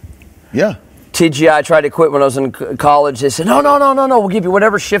job. Yeah. TGI tried to quit when I was in college. They said, no, we'll give you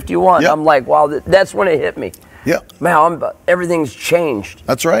whatever shift you want. Yep. I'm like, wow, that's when it hit me. Yeah. Man, everything's changed.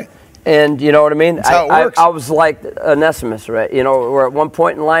 That's right. And you know what I mean? That's how it works. I was like Onesimus, right? You know, where at one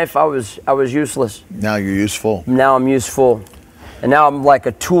point in life I was useless. Now you're useful. Now I'm useful. And now I'm like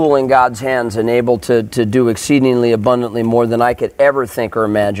a tool in God's hands and able to do exceedingly abundantly more than I could ever think or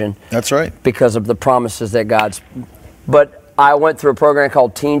imagine. That's right. Because of the promises that God's... But I went through a program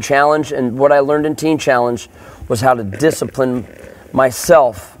called Teen Challenge, and what I learned in Teen Challenge was how to discipline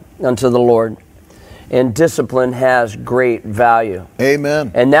myself unto the Lord. And discipline has great value.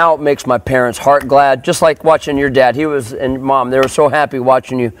 Amen. And now it makes my parents' heart glad, just like watching your dad. And Mom, they were so happy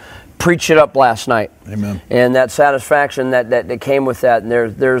watching you preach it up last night. Amen. And that satisfaction that came with that. And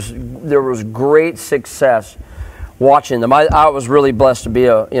there was great success watching them. I was really blessed to be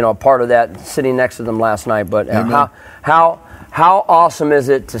a part of that, sitting next to them last night. But how awesome is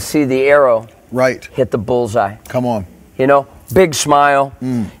it to see the arrow hit the bullseye? Come on. You know, big smile.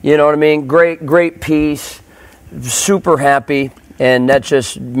 You know what I mean? Great peace. Super happy. And that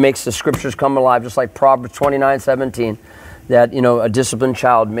just makes the scriptures come alive, just like Proverbs 29:17. That, you know, a disciplined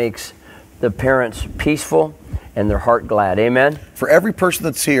child makes the parents peaceful and their heart glad. Amen? For every person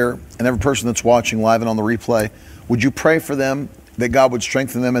that's here and every person that's watching live and on the replay, would you pray for them that God would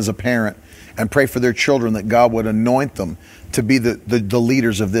strengthen them as a parent, and pray for their children that God would anoint them to be the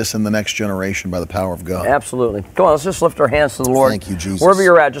leaders of this in the next generation by the power of God? Absolutely. Come on, let's just lift our hands to the Lord. Thank you, Jesus. Wherever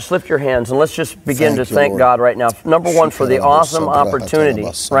you're at, just lift your hands and let's just begin to thank God right now. Number one, for the awesome opportunity,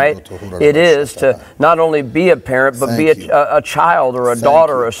 right? It is to not only be a parent, but be a child or a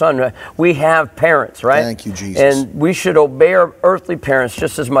daughter or a son. We have parents, right? Thank you, Jesus. And we should obey our earthly parents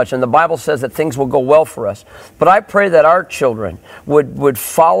just as much. And the Bible says that things will go well for us. But I pray that our children would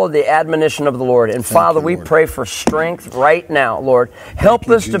follow the admonition of the Lord. And Father, we pray for strength right now, Lord. Help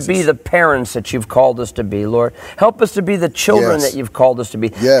us to be the parents that you've called us to be, Lord. Help us to be the children that you've called us to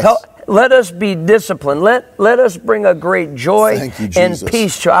be. Let us be disciplined. Let us bring a great joy and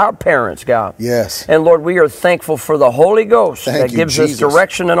peace to our parents, God. Yes. And Lord, we are thankful for the Holy Ghost that gives us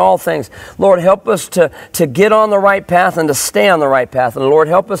direction in all things. Lord, help us to get on the right path and to stay on the right path. And Lord,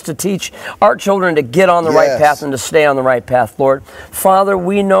 help us to teach our children to get on the right path and to stay on the right path, Lord. Father,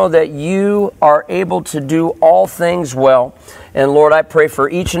 we know that you are able to do all things well. And Lord, I pray for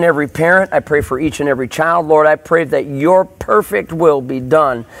each and every parent. I pray for each and every child. Lord, I pray that your perfect will be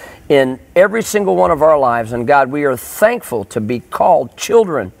done in every single one of our lives. And God, we are thankful to be called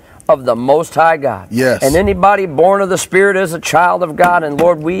children of the Most High God. Yes. And anybody born of the Spirit is a child of God. And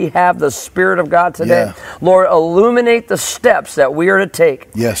Lord, we have the Spirit of God today. Yeah. Lord, illuminate the steps that we are to take.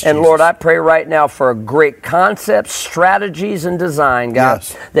 Yes, and Jesus. Lord, I pray right now for great concepts, strategies, and design, God,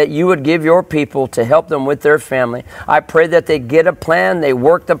 that you would give your people to help them with their family. I pray that they get a plan, they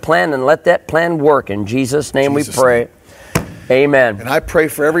work the plan, and let that plan work. In Jesus' name we pray. Amen. And I pray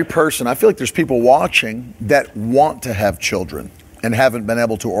for every person. I feel like there's people watching that want to have children and haven't been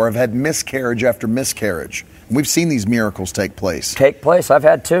able to, or have had miscarriage after miscarriage. We've seen these miracles take place. I've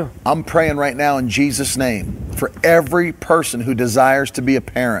had two. I'm praying right now in Jesus' name for every person who desires to be a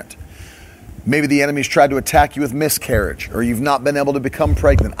parent. Maybe the enemy's tried to attack you with miscarriage, or you've not been able to become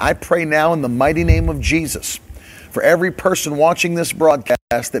pregnant. I pray now in the mighty name of Jesus for every person watching this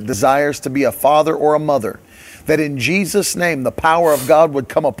broadcast that desires to be a father or a mother, that in Jesus' name the power of God would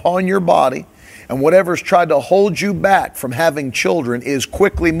come upon your body, and whatever's tried to hold you back from having children is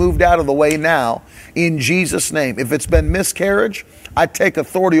quickly moved out of the way now in Jesus' name. If it's been miscarriage, I take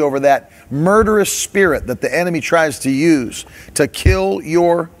authority over that murderous spirit that the enemy tries to use to kill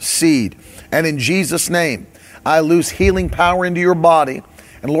your seed. And in Jesus' name, I loose healing power into your body.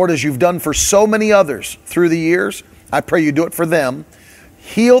 And Lord, as you've done for so many others through the years, I pray you do it for them.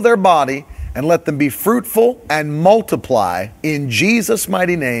 Heal their body and let them be fruitful and multiply in Jesus'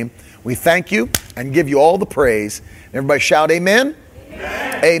 mighty name. We thank you and give you all the praise. Everybody shout amen.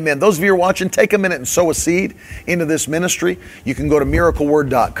 Amen. Amen. Those of you who are watching, take a minute and sow a seed into this ministry. You can go to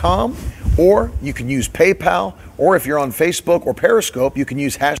miracleword.com, or you can use PayPal, or if you're on Facebook or Periscope, you can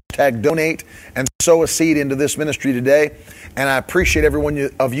use hashtag donate and sow a seed into this ministry today. And I appreciate every one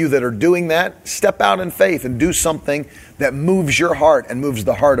of you that are doing that. Step out in faith and do something that moves your heart and moves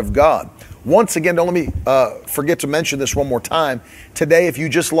the heart of God. Once again, don't let me forget to mention this one more time. Today, if you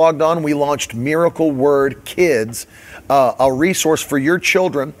just logged on, we launched Miracle Word Kids, a resource for your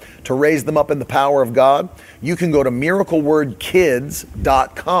children to raise them up in the power of God. You can go to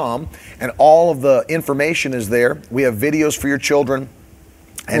miraclewordkids.com, and all of the information is there. We have videos for your children.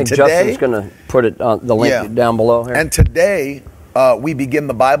 And today, Justin's going to put it on the link down below here. And today, we begin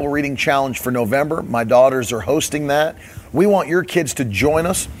the Bible Reading Challenge for November. My daughters are hosting that. We want your kids to join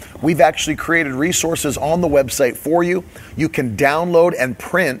us. We've actually created resources on the website for you. You can download and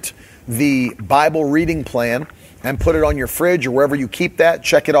print the Bible reading plan and put it on your fridge or wherever you keep that.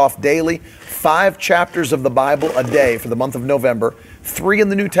 Check it off daily. 5 chapters of the Bible a day for the month of November. 3 in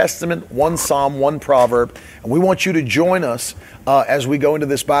the New Testament, 1 Psalm, 1 Proverb. And we want you to join us as we go into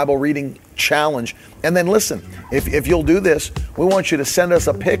this Bible reading challenge. And then listen, if you'll do this, we want you to send us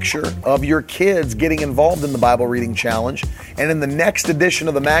a picture of your kids getting involved in the Bible reading challenge. And in the next edition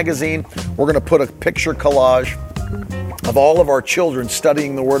of the magazine, we're going to put a picture collage of all of our children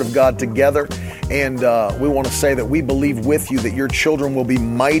studying the Word of God together. And we want to say that we believe with you that your children will be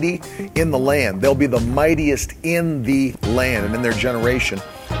mighty in the land. They'll be the mightiest in the land and in their generation,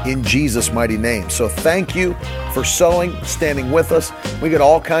 in Jesus' mighty name. So thank you for sowing, standing with us. We got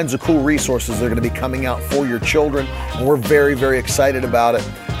all kinds of cool resources that are going to be coming out for your children. And we're very, very excited about it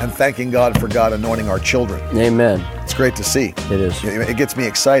and thanking God for God anointing our children. Amen. It's great to see. It is. It gets me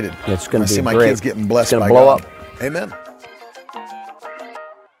excited. It's going to be I see my great. kids getting blessed by blow God. up. Amen.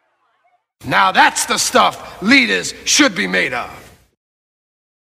 Now that's the stuff leaders should be made of.